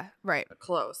yeah, right,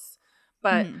 close.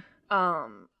 But I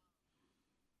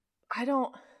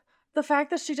don't. The fact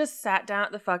that she just sat down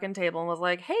at the fucking table and was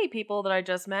like, "Hey, people that I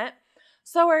just met,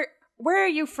 so where are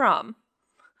you from?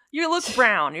 You look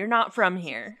brown. You're not from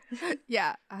here."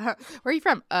 Yeah. Where are you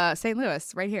from? St.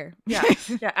 Louis, right here. Yeah.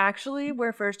 Yeah. Actually,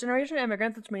 we're first generation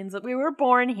immigrants, which means that we were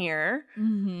born here.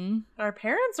 Mm-hmm. Our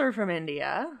parents are from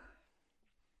India.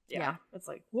 Yeah. It's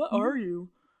like, what are you?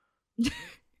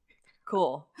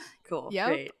 Cool. Yep.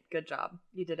 Great. Good job.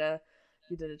 You did a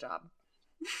job.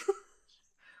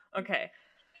 Okay.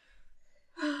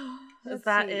 Is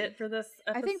that it for this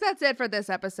episode? I think that's it for this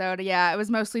episode. Yeah, it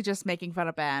was mostly just making fun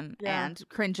of Ben and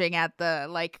cringing at the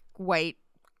like white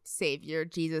savior,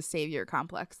 Jesus savior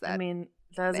complex that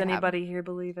does anybody here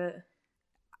believe it?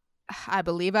 I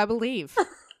believe. I believe.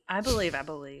 I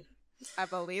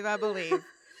believe.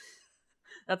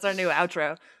 That's our new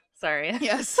outro. Sorry.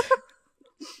 Yes.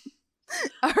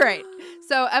 All right.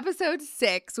 So episode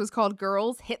 6 was called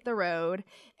Girls Hit the Road.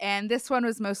 And this one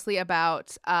was mostly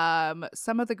about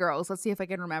some of the girls. Let's see if I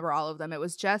can remember all of them. It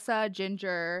was Jessa,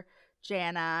 Ginger,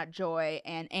 Jana, Joy,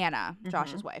 and Anna,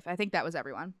 Josh's wife. I think that was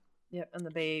everyone. Yep. And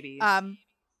the babies.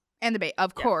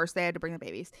 Of course, they had to bring the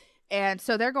babies. And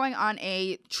so they're going on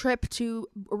a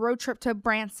road trip to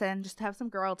Branson just to have some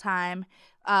girl time.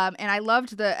 And I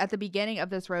loved at the beginning of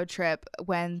this road trip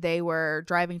when they were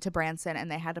driving to Branson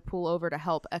and they had to pull over to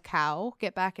help a cow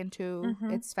get back into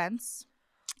its fence.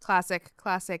 Classic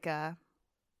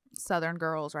Southern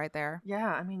girls right there.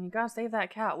 Yeah, you gotta save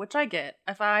that cow, which I get.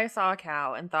 If I saw a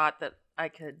cow and thought that I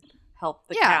could help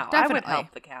the cow, definitely. I would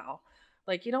help the cow.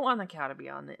 Like, you don't want the cow to be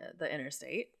on the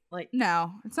interstate. Like,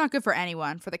 no, it's not good for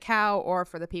anyone, for the cow or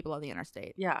for the people on the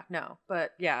interstate. Yeah, no,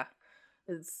 but yeah,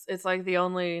 it's like the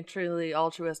only truly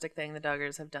altruistic thing the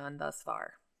Duggars have done thus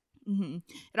far. Mm-hmm.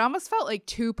 It almost felt like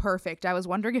too perfect. I was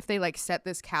wondering if they like set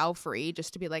this cow free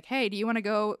just to be like, hey, do you want to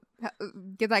go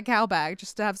get that cow back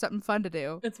just to have something fun to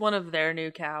do? It's one of their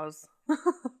new cows.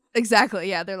 Exactly.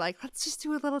 Yeah, they're like, let's just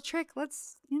do a little trick.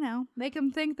 Let's make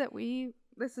them think that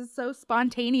this is so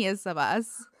spontaneous of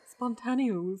us.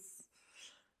 Spontaneous.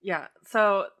 Yeah,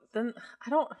 so then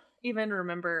I don't even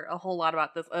remember a whole lot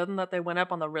about this other than that they went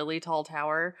up on the really tall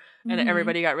tower and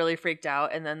everybody got really freaked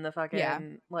out, and then the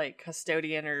fucking like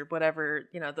custodian or whatever,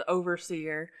 the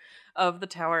overseer of the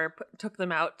tower took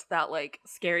them out to that like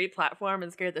scary platform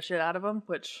and scared the shit out of them,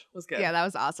 which was good. Yeah, that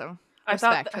was awesome. I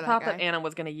thought that Anna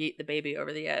was gonna yeet the baby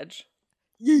over the edge.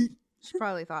 Yeet. She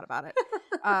probably thought about it.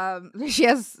 She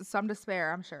has some to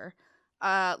spare, I'm sure.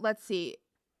 Let's see.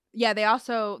 Yeah, they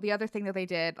also, the other thing that they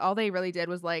did, all they really did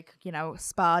was like,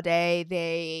 spa day.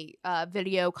 They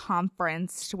video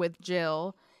conferenced with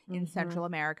Jill in Central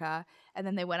America. And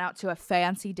then they went out to a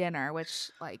fancy dinner,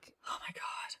 which like, oh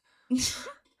my God,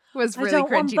 was really cringy. I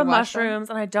don't want the mushrooms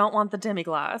and I don't want the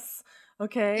demi-glace.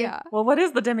 Okay. Yeah. Well, what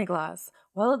is the demi-glace?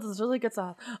 Well, it's this really good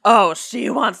sauce. Oh, she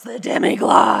wants the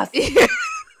demi-glace.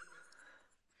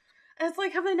 And it's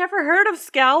like, have they never heard of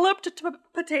scalloped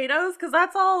potatoes? Because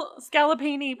that's all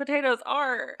scallopini potatoes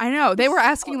are. I know. They were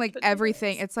asking Scalloped like potatoes.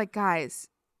 everything. It's like, guys.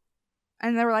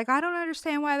 And they were like, I don't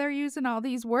understand why they're using all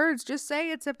these words. Just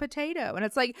say it's a potato. And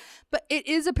it's like, but it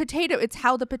is a potato. It's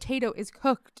how the potato is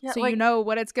cooked. Yeah, so like, you know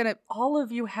what it's going to. all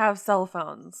of you have cell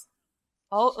phones.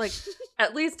 All like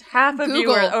at least half of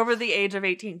you are Google. over the age of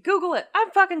 18. Google it.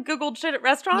 I've fucking Googled shit at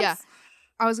restaurants. Yeah.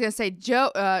 I was going to say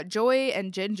Joy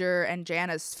and Ginger and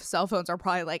Jana's cell phones are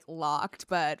probably like locked,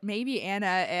 but maybe Anna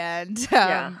and,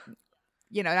 Yeah.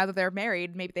 you know, now that they're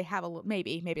married, maybe they have a little,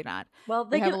 maybe not. Well,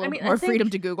 They they have can, a little I more think,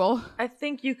 freedom to Google. I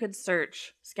think you could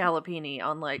search scallopini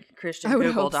on like I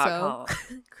would hope christiangoogle.com.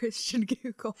 so. Christian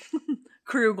Google.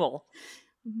 Krugel.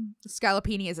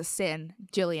 Scallopini is a sin,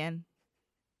 Jillian.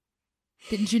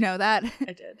 Didn't you know that?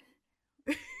 I did.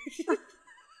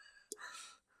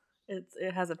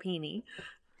 It has a peenie.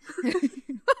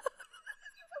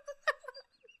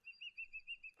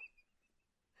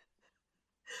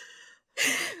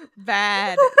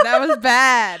 Bad. That was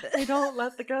bad. They don't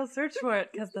let the girls search for it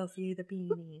because they'll see the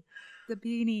peenie. The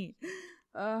beanie.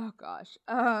 Oh gosh.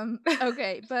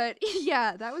 Okay, but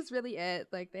yeah, that was really it.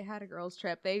 Like they had a girls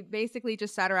trip. They basically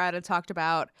just sat around and talked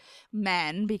about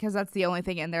men because that's the only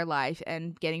thing in their life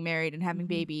and getting married and having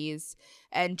babies.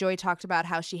 And Joy talked about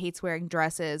how she hates wearing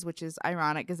dresses, which is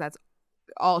ironic because that's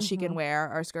all she can wear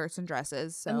are skirts and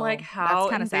dresses. So And like how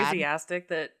that's kind of sad. enthusiastic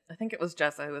that I think it was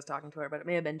Jessa who was talking to her, but it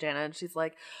may have been Jana. And she's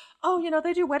like, "Oh, you know,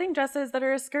 they do wedding dresses that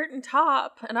are a skirt and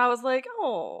top." And I was like,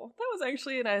 "Oh, that was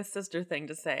actually a nice sister thing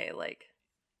to say." Like,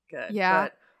 good. Yeah.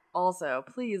 But also,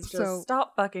 please just So-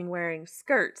 stop fucking wearing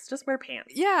skirts. Just wear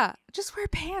pants. Yeah, just wear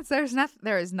pants.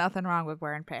 There is nothing wrong with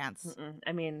wearing pants.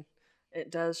 I mean,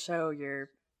 it does show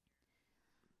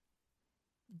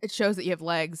It shows that you have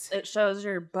legs. it shows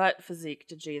your butt physique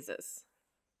to Jesus.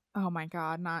 Oh my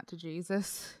God, not to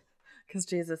Jesus. Because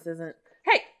Jesus isn't.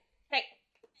 Hey!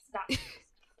 Stop. Stop.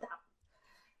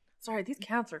 Sorry, these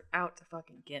cats are out to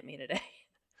fucking get me today.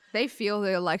 They feel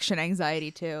the election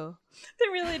anxiety too. They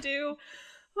really do.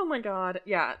 Oh my god.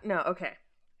 Yeah, no, okay.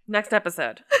 Next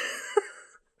episode.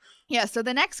 Yeah, so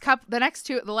the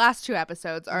last two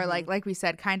episodes are like we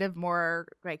said, kind of more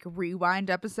like rewind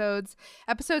episodes.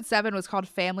 Episode 7 was called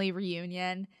Family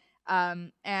Reunion.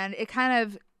 And it kind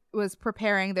of was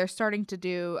preparing. They're starting to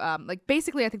do like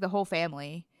basically I think the whole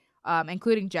family,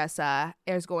 including Jessa,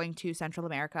 is going to Central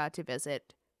America to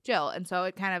visit Jill. And so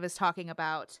it kind of is talking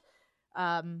about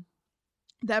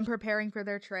them preparing for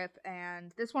their trip,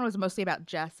 and this one was mostly about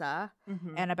Jessa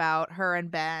and about her and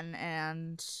Ben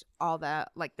and all that,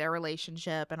 like their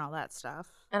relationship and all that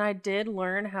stuff. And I did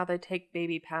learn how they take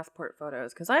baby passport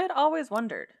photos because I had always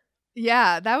wondered.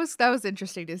 Yeah, that was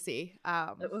interesting to see.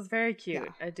 It was very cute.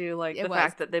 Yeah. I do like It the was.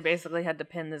 fact that they basically had to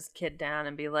pin this kid down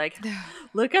and be like,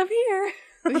 "Look up here."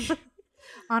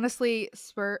 Honestly,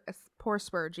 poor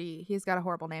Spurgey. He's got a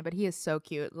horrible name, but he is so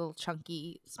cute. Little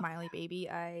chunky, smiley baby.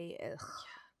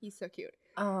 He's so cute.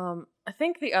 I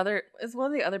think one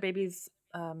of the other babies,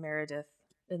 Meredith,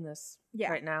 in this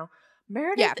right now.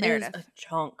 Meredith is Meredith. a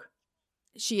chunk.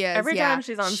 She is. Every yeah. time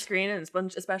she's on screen, and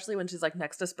especially when she's like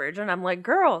next to Spurgeon, I'm like,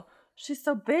 girl, she's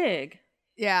so big.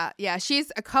 Yeah.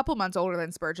 She's a couple months older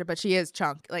than Spurgeon, but she is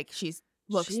chunk. Like she's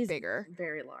bigger.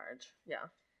 Very large. Yeah.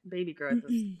 Baby growth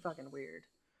is fucking weird.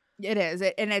 It is.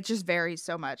 And it just varies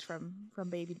so much from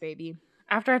baby to baby.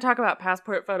 After I talk about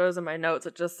passport photos in my notes,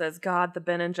 it just says, God, the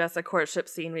Ben and Jessa courtship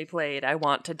scene we played. I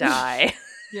want to die.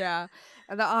 Yeah.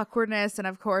 And the awkwardness, and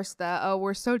of course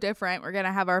we're so different. We're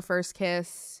gonna have our first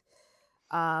kiss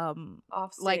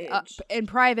Off stage. like in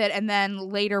private, and then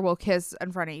later we'll kiss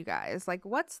in front of you guys. Like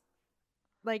what's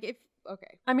like if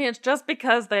okay. I mean, it's just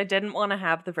because they didn't want to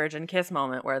have the virgin kiss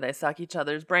moment where they suck each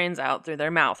other's brains out through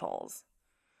their mouth holes.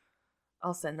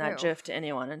 I'll send that Ew. GIF to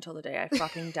anyone until the day I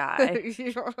fucking die.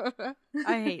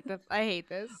 I hate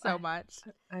this so much.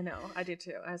 I know, I do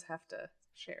too. I just have to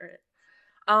share it.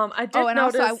 I did and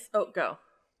notice. also go.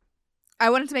 I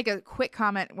wanted to make a quick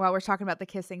comment while we're talking about the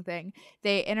kissing thing.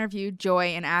 They interviewed Joy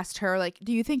and asked her, like,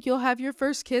 do you think you'll have your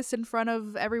first kiss in front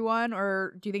of everyone,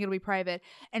 or do you think it'll be private?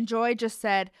 And Joy just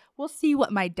said, we'll see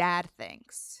what my dad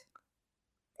thinks.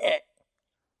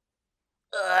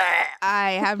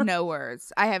 I have no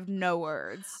words. I hate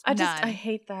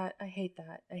that. I hate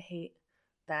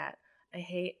that. I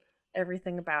hate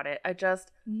everything about it. I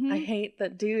hate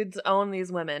that dudes own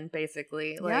these women,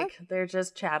 basically. Like, they're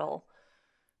just chattel.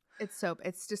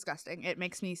 It's disgusting. It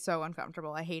makes me so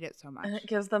uncomfortable. I hate it so much. And it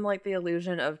gives them like the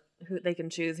illusion of who they can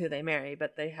choose who they marry,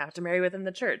 but they have to marry within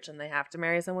the church, and they have to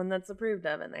marry someone that's approved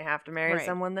of, and they have to marry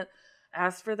someone that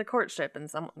asks for the courtship, and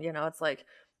it's like,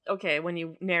 okay, when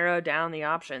you narrow down the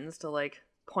options to like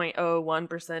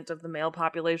 0.01% of the male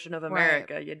population of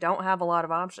America. Right. You don't have a lot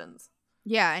of options.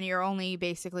 Yeah, and your only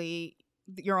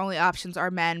options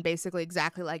are men basically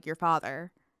exactly like your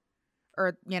father.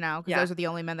 Or, because those are the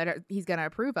only men that he's going to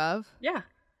approve of. Yeah.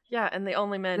 Yeah, and the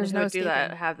only men who do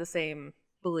that have the same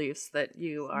beliefs that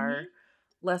you are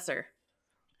lesser.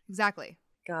 Exactly.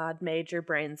 God made your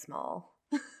brain small.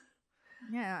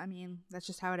 Yeah, I mean, that's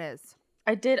just how it is.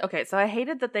 So I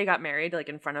hated that they got married, like,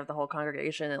 in front of the whole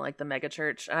congregation in, like, the mega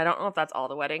church. And I don't know if that's all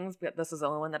the weddings, but this is the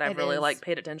only one that I've really, like,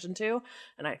 paid attention to.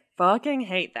 And I fucking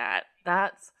hate that.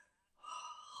 That's...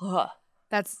 I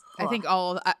think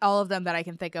all of them that I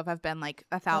can think of have been, like,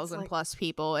 1,000 plus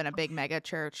people in a big mega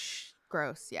church.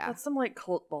 Gross, yeah. That's some, like,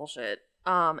 cult bullshit.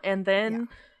 And then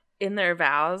in their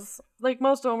vows, like,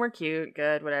 most of them were cute,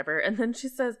 good, whatever. And then she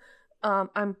says,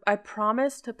 I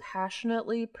promise to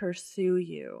passionately pursue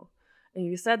you. And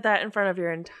you said that in front of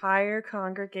your entire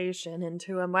congregation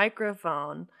into a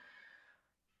microphone,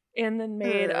 and then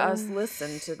made us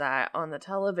listen to that on the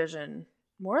television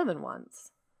more than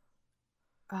once.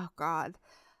 Oh, God.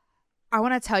 I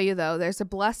want to tell you, though, there's a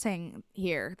blessing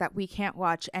here that we can't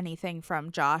watch anything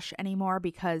from Josh anymore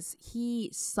because he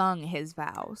sung his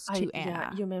vows to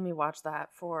Anna. Yeah, you made me watch that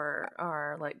for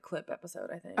our, like, clip episode,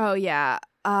 I think. Oh, yeah.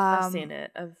 I've seen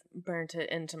it. I've burnt it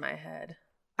into my head.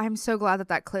 I'm so glad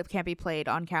that clip can't be played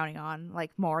on Counting On,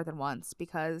 like, more than once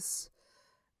because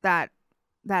that's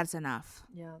enough.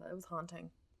 Yeah, that was haunting.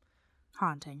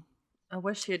 Haunting. I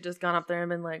wish he had just gone up there and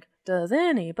been like, does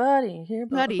anybody here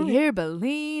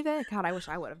believe it? God, I wish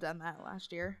I would have done that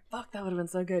last year. Fuck, that would have been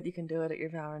so good. You can do it at your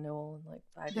vow renewal in like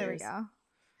 5 years. There we go.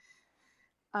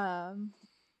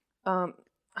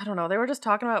 I don't know. They were just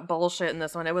talking about bullshit in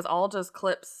this one. It was all just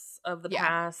clips of the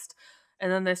past.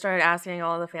 And then they started asking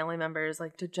all the family members,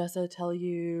 like, did Jessa tell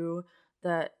you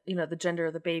that, the gender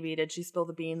of the baby? Did she spill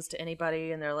the beans to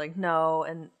anybody? And they're like, no.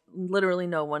 And literally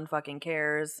no one fucking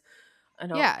cares.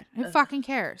 Who fucking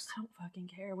cares? I don't fucking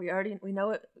care. We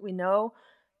know it. We know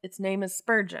its name is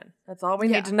Spurgeon. That's all we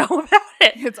need to know about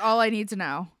it. It's all I need to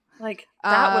know. Like,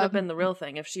 that would have been the real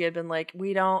thing if she had been like,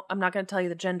 I'm not going to tell you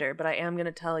the gender, but I am going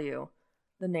to tell you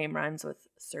the name rhymes with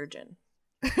surgeon.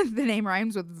 The name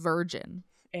rhymes with virgin.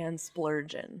 And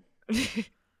splurgeon.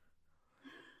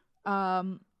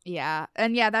 Yeah.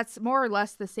 And yeah, that's more or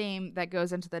less the same that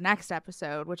goes into the next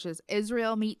episode, which is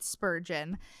Israel meets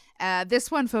Spurgeon.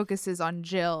 This one focuses on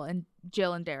Jill and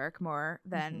Derek more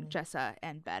than Jessa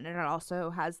and Ben. And it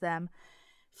also has them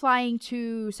flying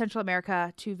to Central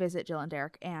America to visit Jill and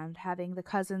Derek and having the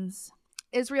cousins.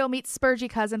 Israel meets Spurgy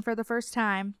cousin for the first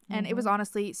time. And it was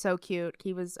honestly so cute.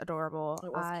 He was adorable.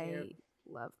 It was cute.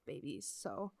 Love babies.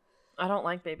 So I don't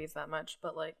like babies that much,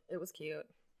 but like it was cute.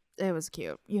 It was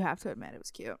cute. You have to admit it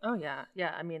was cute. Oh, yeah.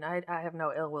 Yeah, I mean, I have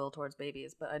no ill will towards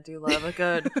babies, but I do love a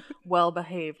good,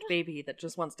 well-behaved baby that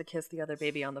just wants to kiss the other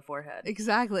baby on the forehead.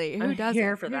 Exactly. Who doesn't?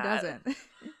 Here for that. Who doesn't?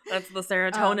 That's the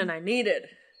serotonin I needed.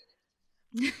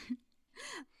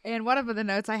 And one of the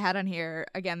notes I had on here,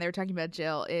 again, they were talking about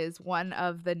Jill, is one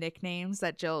of the nicknames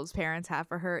that Jill's parents have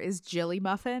for her is Jilly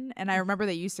Muffin. And I remember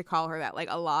they used to call her that, like,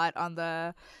 a lot on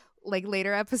the like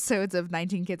later episodes of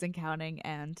 19 Kids and Counting.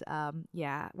 And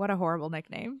what a horrible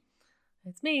nickname.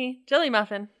 It's me, Jilly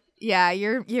Muffin. Yeah,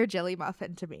 you're Jilly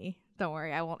Muffin to me. Don't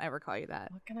worry, I won't ever call you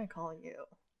that. What can I call you?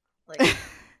 Like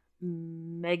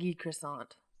Maggie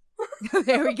Croissant.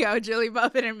 There we go, Jilly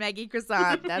Muffin and Maggie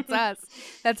Croissant. That's us.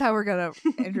 That's how we're gonna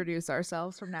introduce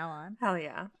ourselves from now on. Hell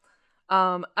yeah.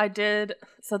 I did.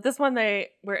 So this one when they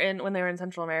were in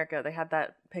Central America, they had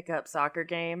that pickup soccer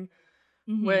game.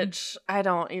 Which I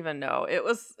don't even know. It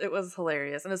was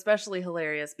hilarious, and especially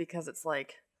hilarious because it's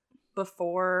like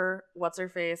before what's her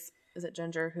face? Is it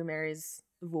Ginger who marries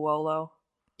Vuolo?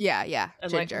 Yeah,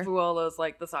 and Ginger. Like Vuolo's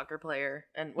like the soccer player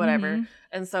and whatever,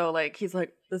 and so like he's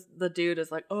like the dude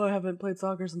is like, oh, I haven't played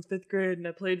soccer since 5th grade, and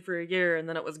I played for a year, and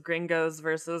then it was gringos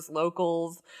versus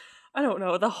locals. I don't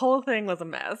know. The whole thing was a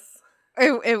mess.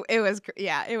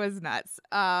 It was nuts.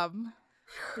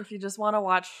 If you just want to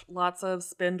watch lots of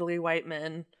spindly white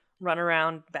men run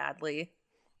around badly,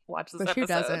 watch this episode. Who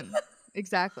doesn't?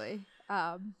 Exactly.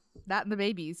 That and the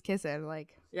babies kissing. Like,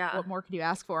 what more could you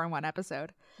ask for in one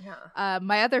episode? Yeah.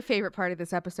 My other favorite part of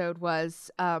this episode was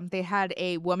they had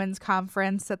a women's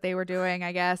conference that they were doing,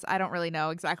 I guess. I don't really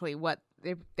know exactly what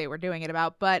they were doing it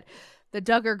about, but the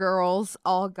Duggar girls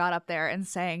all got up there and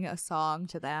sang a song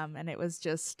to them, and it was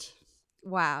just,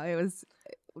 wow. It was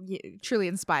truly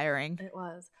inspiring. It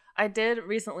was. I did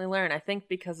recently learn, I think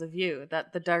because of you,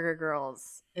 that the Duggar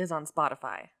Girls is on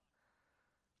Spotify.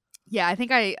 Yeah, I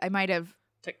think I might have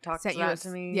TikTok sent you that to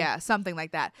me. Yeah, something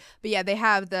like that. But yeah, they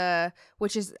have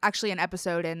which is actually an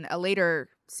episode in a later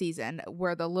season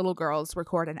where the little girls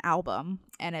record an album,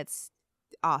 and it's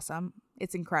awesome.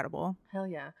 It's incredible. Hell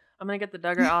yeah. I'm going to get the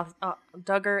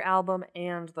Duggar album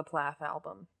and the Plath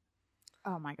album.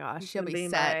 Oh my gosh, It's she'll gonna be be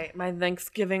set. my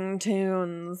Thanksgiving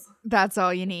tunes. That's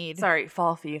all you need. Sorry,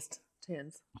 Fall Feast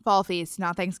tunes. Fall feast,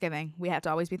 not Thanksgiving. We have to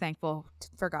always be thankful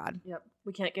for God. Yep.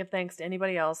 We can't give thanks to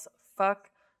anybody else. Fuck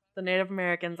the Native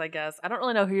Americans, I guess. I don't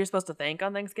really know who you're supposed to thank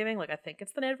on Thanksgiving. Like, I think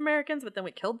it's the Native Americans, but then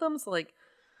we killed them, so like...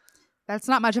 That's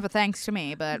not much of a thanks to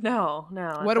me, but No.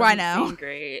 What do I know? Seem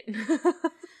great.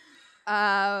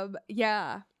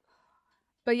 Yeah.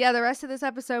 But yeah, the rest of this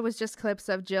episode was just clips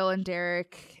of Jill and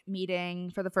Derek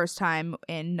meeting for the first time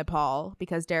in Nepal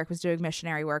because Derek was doing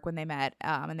missionary work when they met,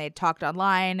 and they talked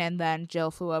online, and then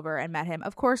Jill flew over and met him,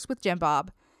 of course, with Jim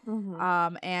Bob. Mm-hmm.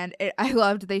 I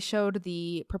loved they showed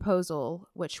the proposal,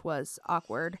 which was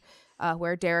awkward,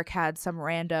 where Derek had some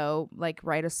rando like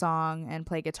write a song and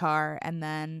play guitar, and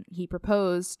then he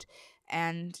proposed,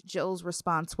 and Jill's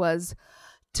response was,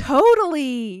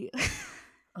 "Totally."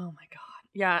 Oh my god.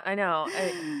 Yeah, I know.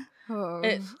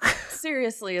 It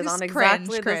seriously is Just on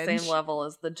exactly cringe. the same level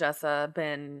as the Jessa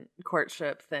Ben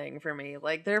courtship thing for me.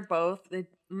 Like, they're both...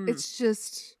 It's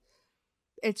just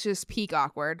peak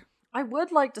awkward. I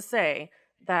would like to say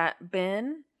that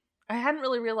Ben... I hadn't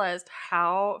really realized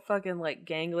how fucking, like,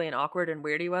 gangly and awkward and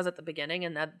weird he was at the beginning,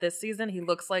 and that this season he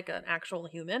looks like an actual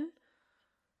human.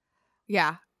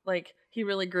 Yeah. Like, he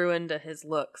really grew into his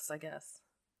looks, I guess.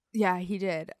 Yeah, he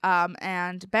did.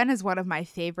 And Ben is one of my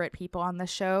favorite people on the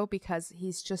show because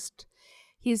he's just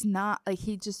is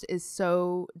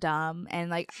so dumb, and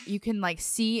like you can like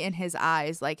see in his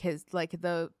eyes like his like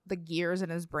the gears in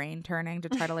his brain turning to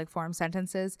try to like form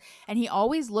sentences, and he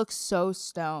always looks so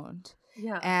stoned.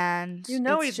 Yeah. And he's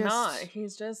not.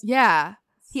 He's just... Yeah.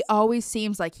 He always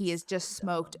seems like he has just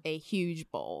smoked a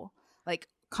huge bowl, like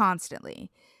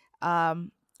constantly.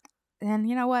 And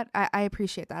you know what? I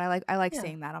appreciate that. I like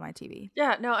seeing that on my TV.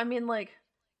 Yeah, no, I mean, like,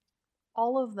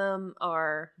 all of them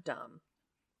are dumb.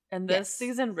 And this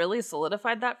season really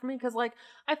solidified that for me, because, like,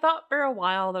 I thought for a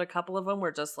while that a couple of them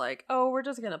were just like, oh, we're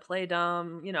just gonna play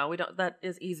dumb, you know, we don't, that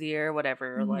is easier,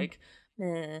 whatever, like,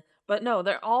 meh. But no,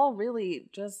 they're all really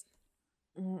just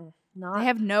not... They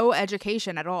have no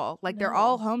education at all. Like, they're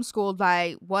all homeschooled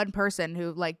by one person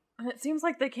who, like... And it seems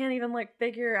like they can't even, like,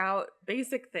 figure out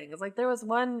basic things. Like, there was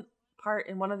one part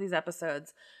in one of these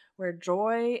episodes where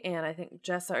Joy and I think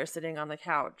Jessa are sitting on the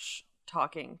couch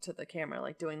talking to the camera,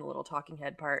 like doing the little talking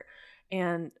head part,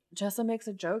 and Jessa makes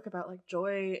a joke about like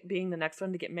Joy being the next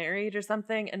one to get married or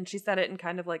something, and she said it in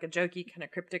kind of like a jokey, kind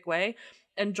of cryptic way,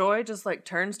 and Joy just like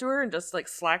turns to her and just like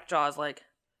slack jaws like,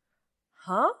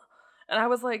 huh? And I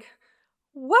was like,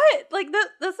 what? Like,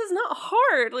 this is not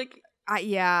hard. Like,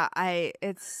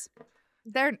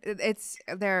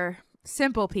 they're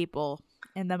simple people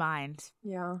in the mind.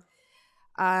 Yeah.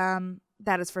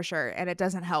 That is for sure. And it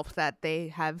doesn't help that they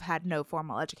have had no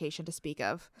formal education to speak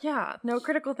of. Yeah, no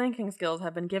critical thinking skills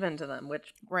have been given to them,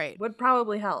 which would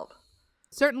probably help.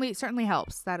 Certainly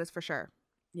helps. That is for sure.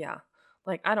 Yeah.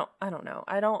 Like, I don't know.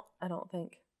 I don't know.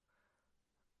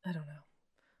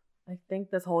 I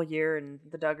think this whole year and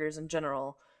the Duggars in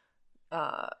general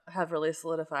have really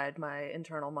solidified my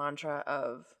internal mantra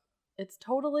of it's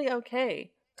totally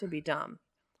okay to be dumb,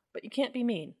 but you can't be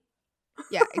mean.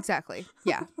 Yeah, exactly.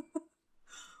 Yeah.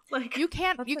 Like, you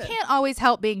can't always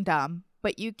help being dumb,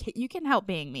 but you can help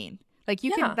being mean. Like,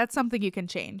 you can, that's something you can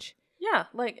change. Yeah,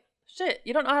 like, shit,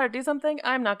 you don't know how to do something,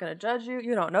 I'm not going to judge you.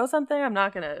 You don't know something, I'm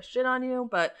not going to shit on you.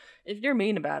 But if you're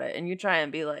mean about it and you try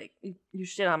and be like, you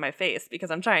shit on my face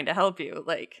because I'm trying to help you,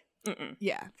 like,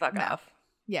 yeah, fuck off.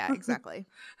 Yeah, exactly.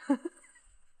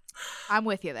 I'm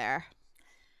with you there.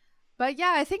 But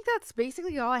yeah, I think that's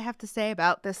basically all I have to say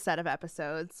about this set of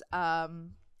episodes.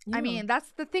 I mean,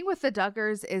 that's the thing with the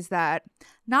Duggars, is that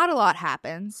not a lot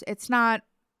happens. It's not,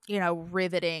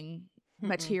 riveting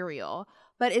material,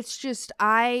 but it's just,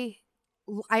 I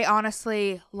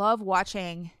honestly love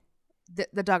watching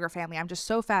the Duggar family. I'm just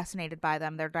so fascinated by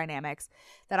them, their dynamics,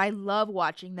 that I love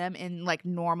watching them in like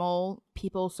normal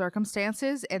people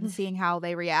circumstances and seeing how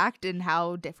they react and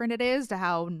how different it is to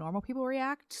how normal people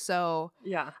react. So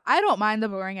yeah, I don't mind the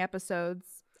boring episodes.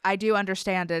 I do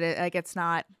understand it. Like, it's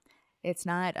not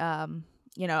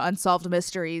unsolved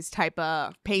mysteries type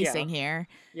of pacing here.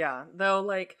 Yeah, though,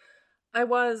 like, as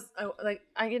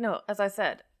I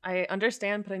said, I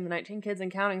understand putting the 19 kids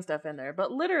and counting stuff in there,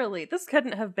 but literally this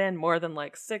couldn't have been more than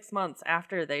like 6 months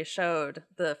after they showed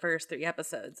the first 3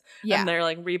 episodes. Yeah. And they're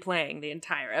like replaying the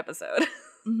entire episode.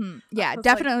 Yeah,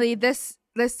 definitely. Like, this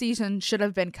season should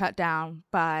have been cut down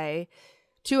by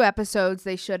 2 episodes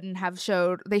they shouldn't have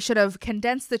showed. They should have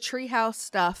condensed the treehouse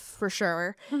stuff for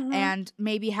sure, and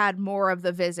maybe had more of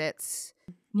the visits,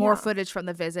 more footage from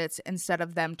the visits instead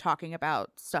of them talking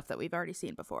about stuff that we've already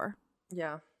seen before.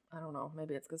 Yeah, I don't know.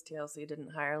 Maybe it's because TLC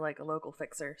didn't hire like a local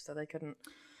fixer, so they couldn't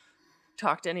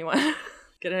talk to anyone,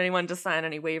 get anyone to sign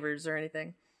any waivers or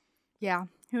anything. Yeah,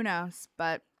 who knows?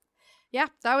 But yeah,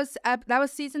 that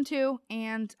was season 2,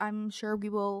 and I'm sure we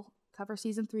will cover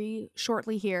season 3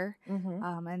 shortly here,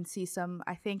 and see some.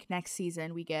 I think next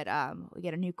season we get a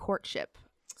new courtship,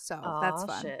 so that's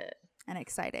fun and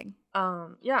exciting.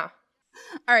 Yeah.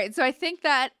 All right, so I think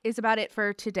that is about it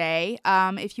for today.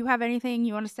 If you have anything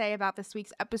you want to say about this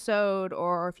week's episode,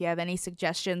 or if you have any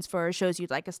suggestions for shows you'd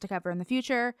like us to cover in the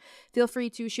future, feel free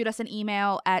to shoot us an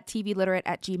email at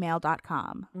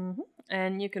tvliterate@gmail.com.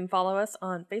 And you can follow us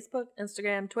on Facebook,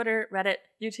 Instagram, Twitter, Reddit,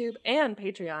 YouTube, and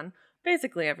Patreon,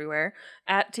 basically everywhere,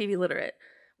 at TV Literate.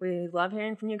 We love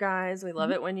hearing from you guys. We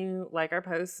love it when you like our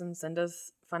posts and send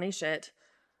us funny shit.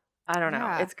 I don't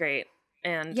know. It's great.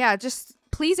 And yeah, just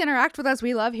please interact with us.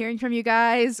 We love hearing from you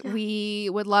guys. We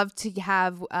would love to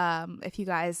have, if you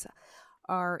guys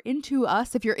are into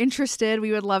us, if you're interested,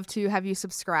 we would love to have you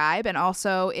subscribe. And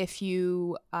also, if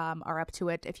you are up to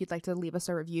it, if you'd like to leave us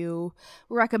a review,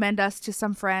 recommend us to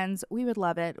some friends, we would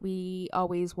love it. We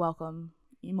always welcome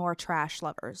more trash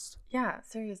lovers. Yeah,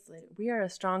 seriously. We are a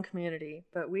strong community,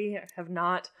 but we have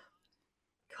not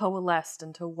coalesced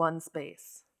into one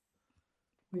space.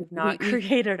 We've not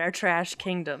created our trash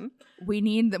kingdom. We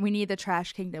need the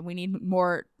trash kingdom. We need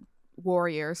more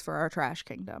warriors for our trash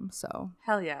kingdom. So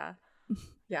hell yeah.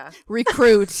 Yeah.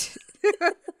 Recruit.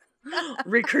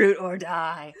 Recruit or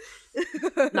die.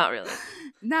 Not really.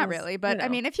 Not really, but you know, I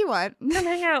mean, if you want, come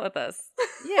hang out with us.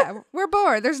 Yeah, we're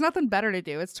bored. There's nothing better to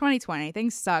do. It's 2020.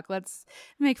 Things suck. Let's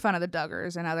make fun of the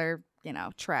Duggars and other,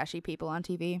 trashy people on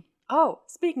TV. Oh,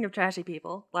 speaking of trashy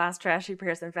people, last trashy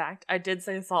person fact, I did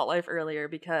say Salt Life earlier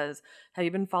because have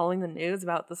you been following the news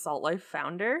about the Salt Life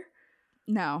founder?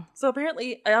 No. So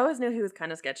apparently, I always knew he was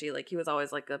kind of sketchy, like he was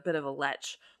always like a bit of a lech,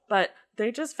 but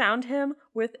they just found him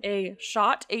with a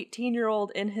shot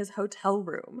 18-year-old in his hotel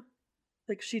room.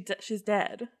 Like she's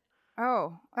dead.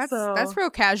 Oh, that's real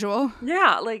casual.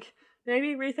 Yeah, like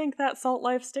maybe rethink that Salt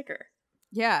Life sticker.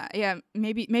 Yeah,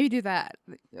 maybe do that.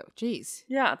 Oh, jeez.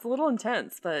 Yeah, it's a little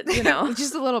intense, but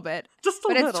just a little bit. Just a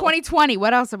little. But it's 2020.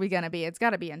 What else are we gonna be? It's got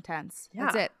to be intense. Yeah.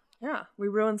 That's it. Yeah, we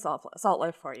ruined Salt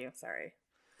Life for you. Sorry.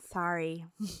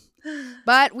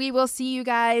 But we will see you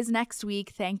guys next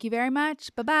week. Thank you very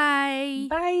much. Bye-bye.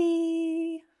 Bye.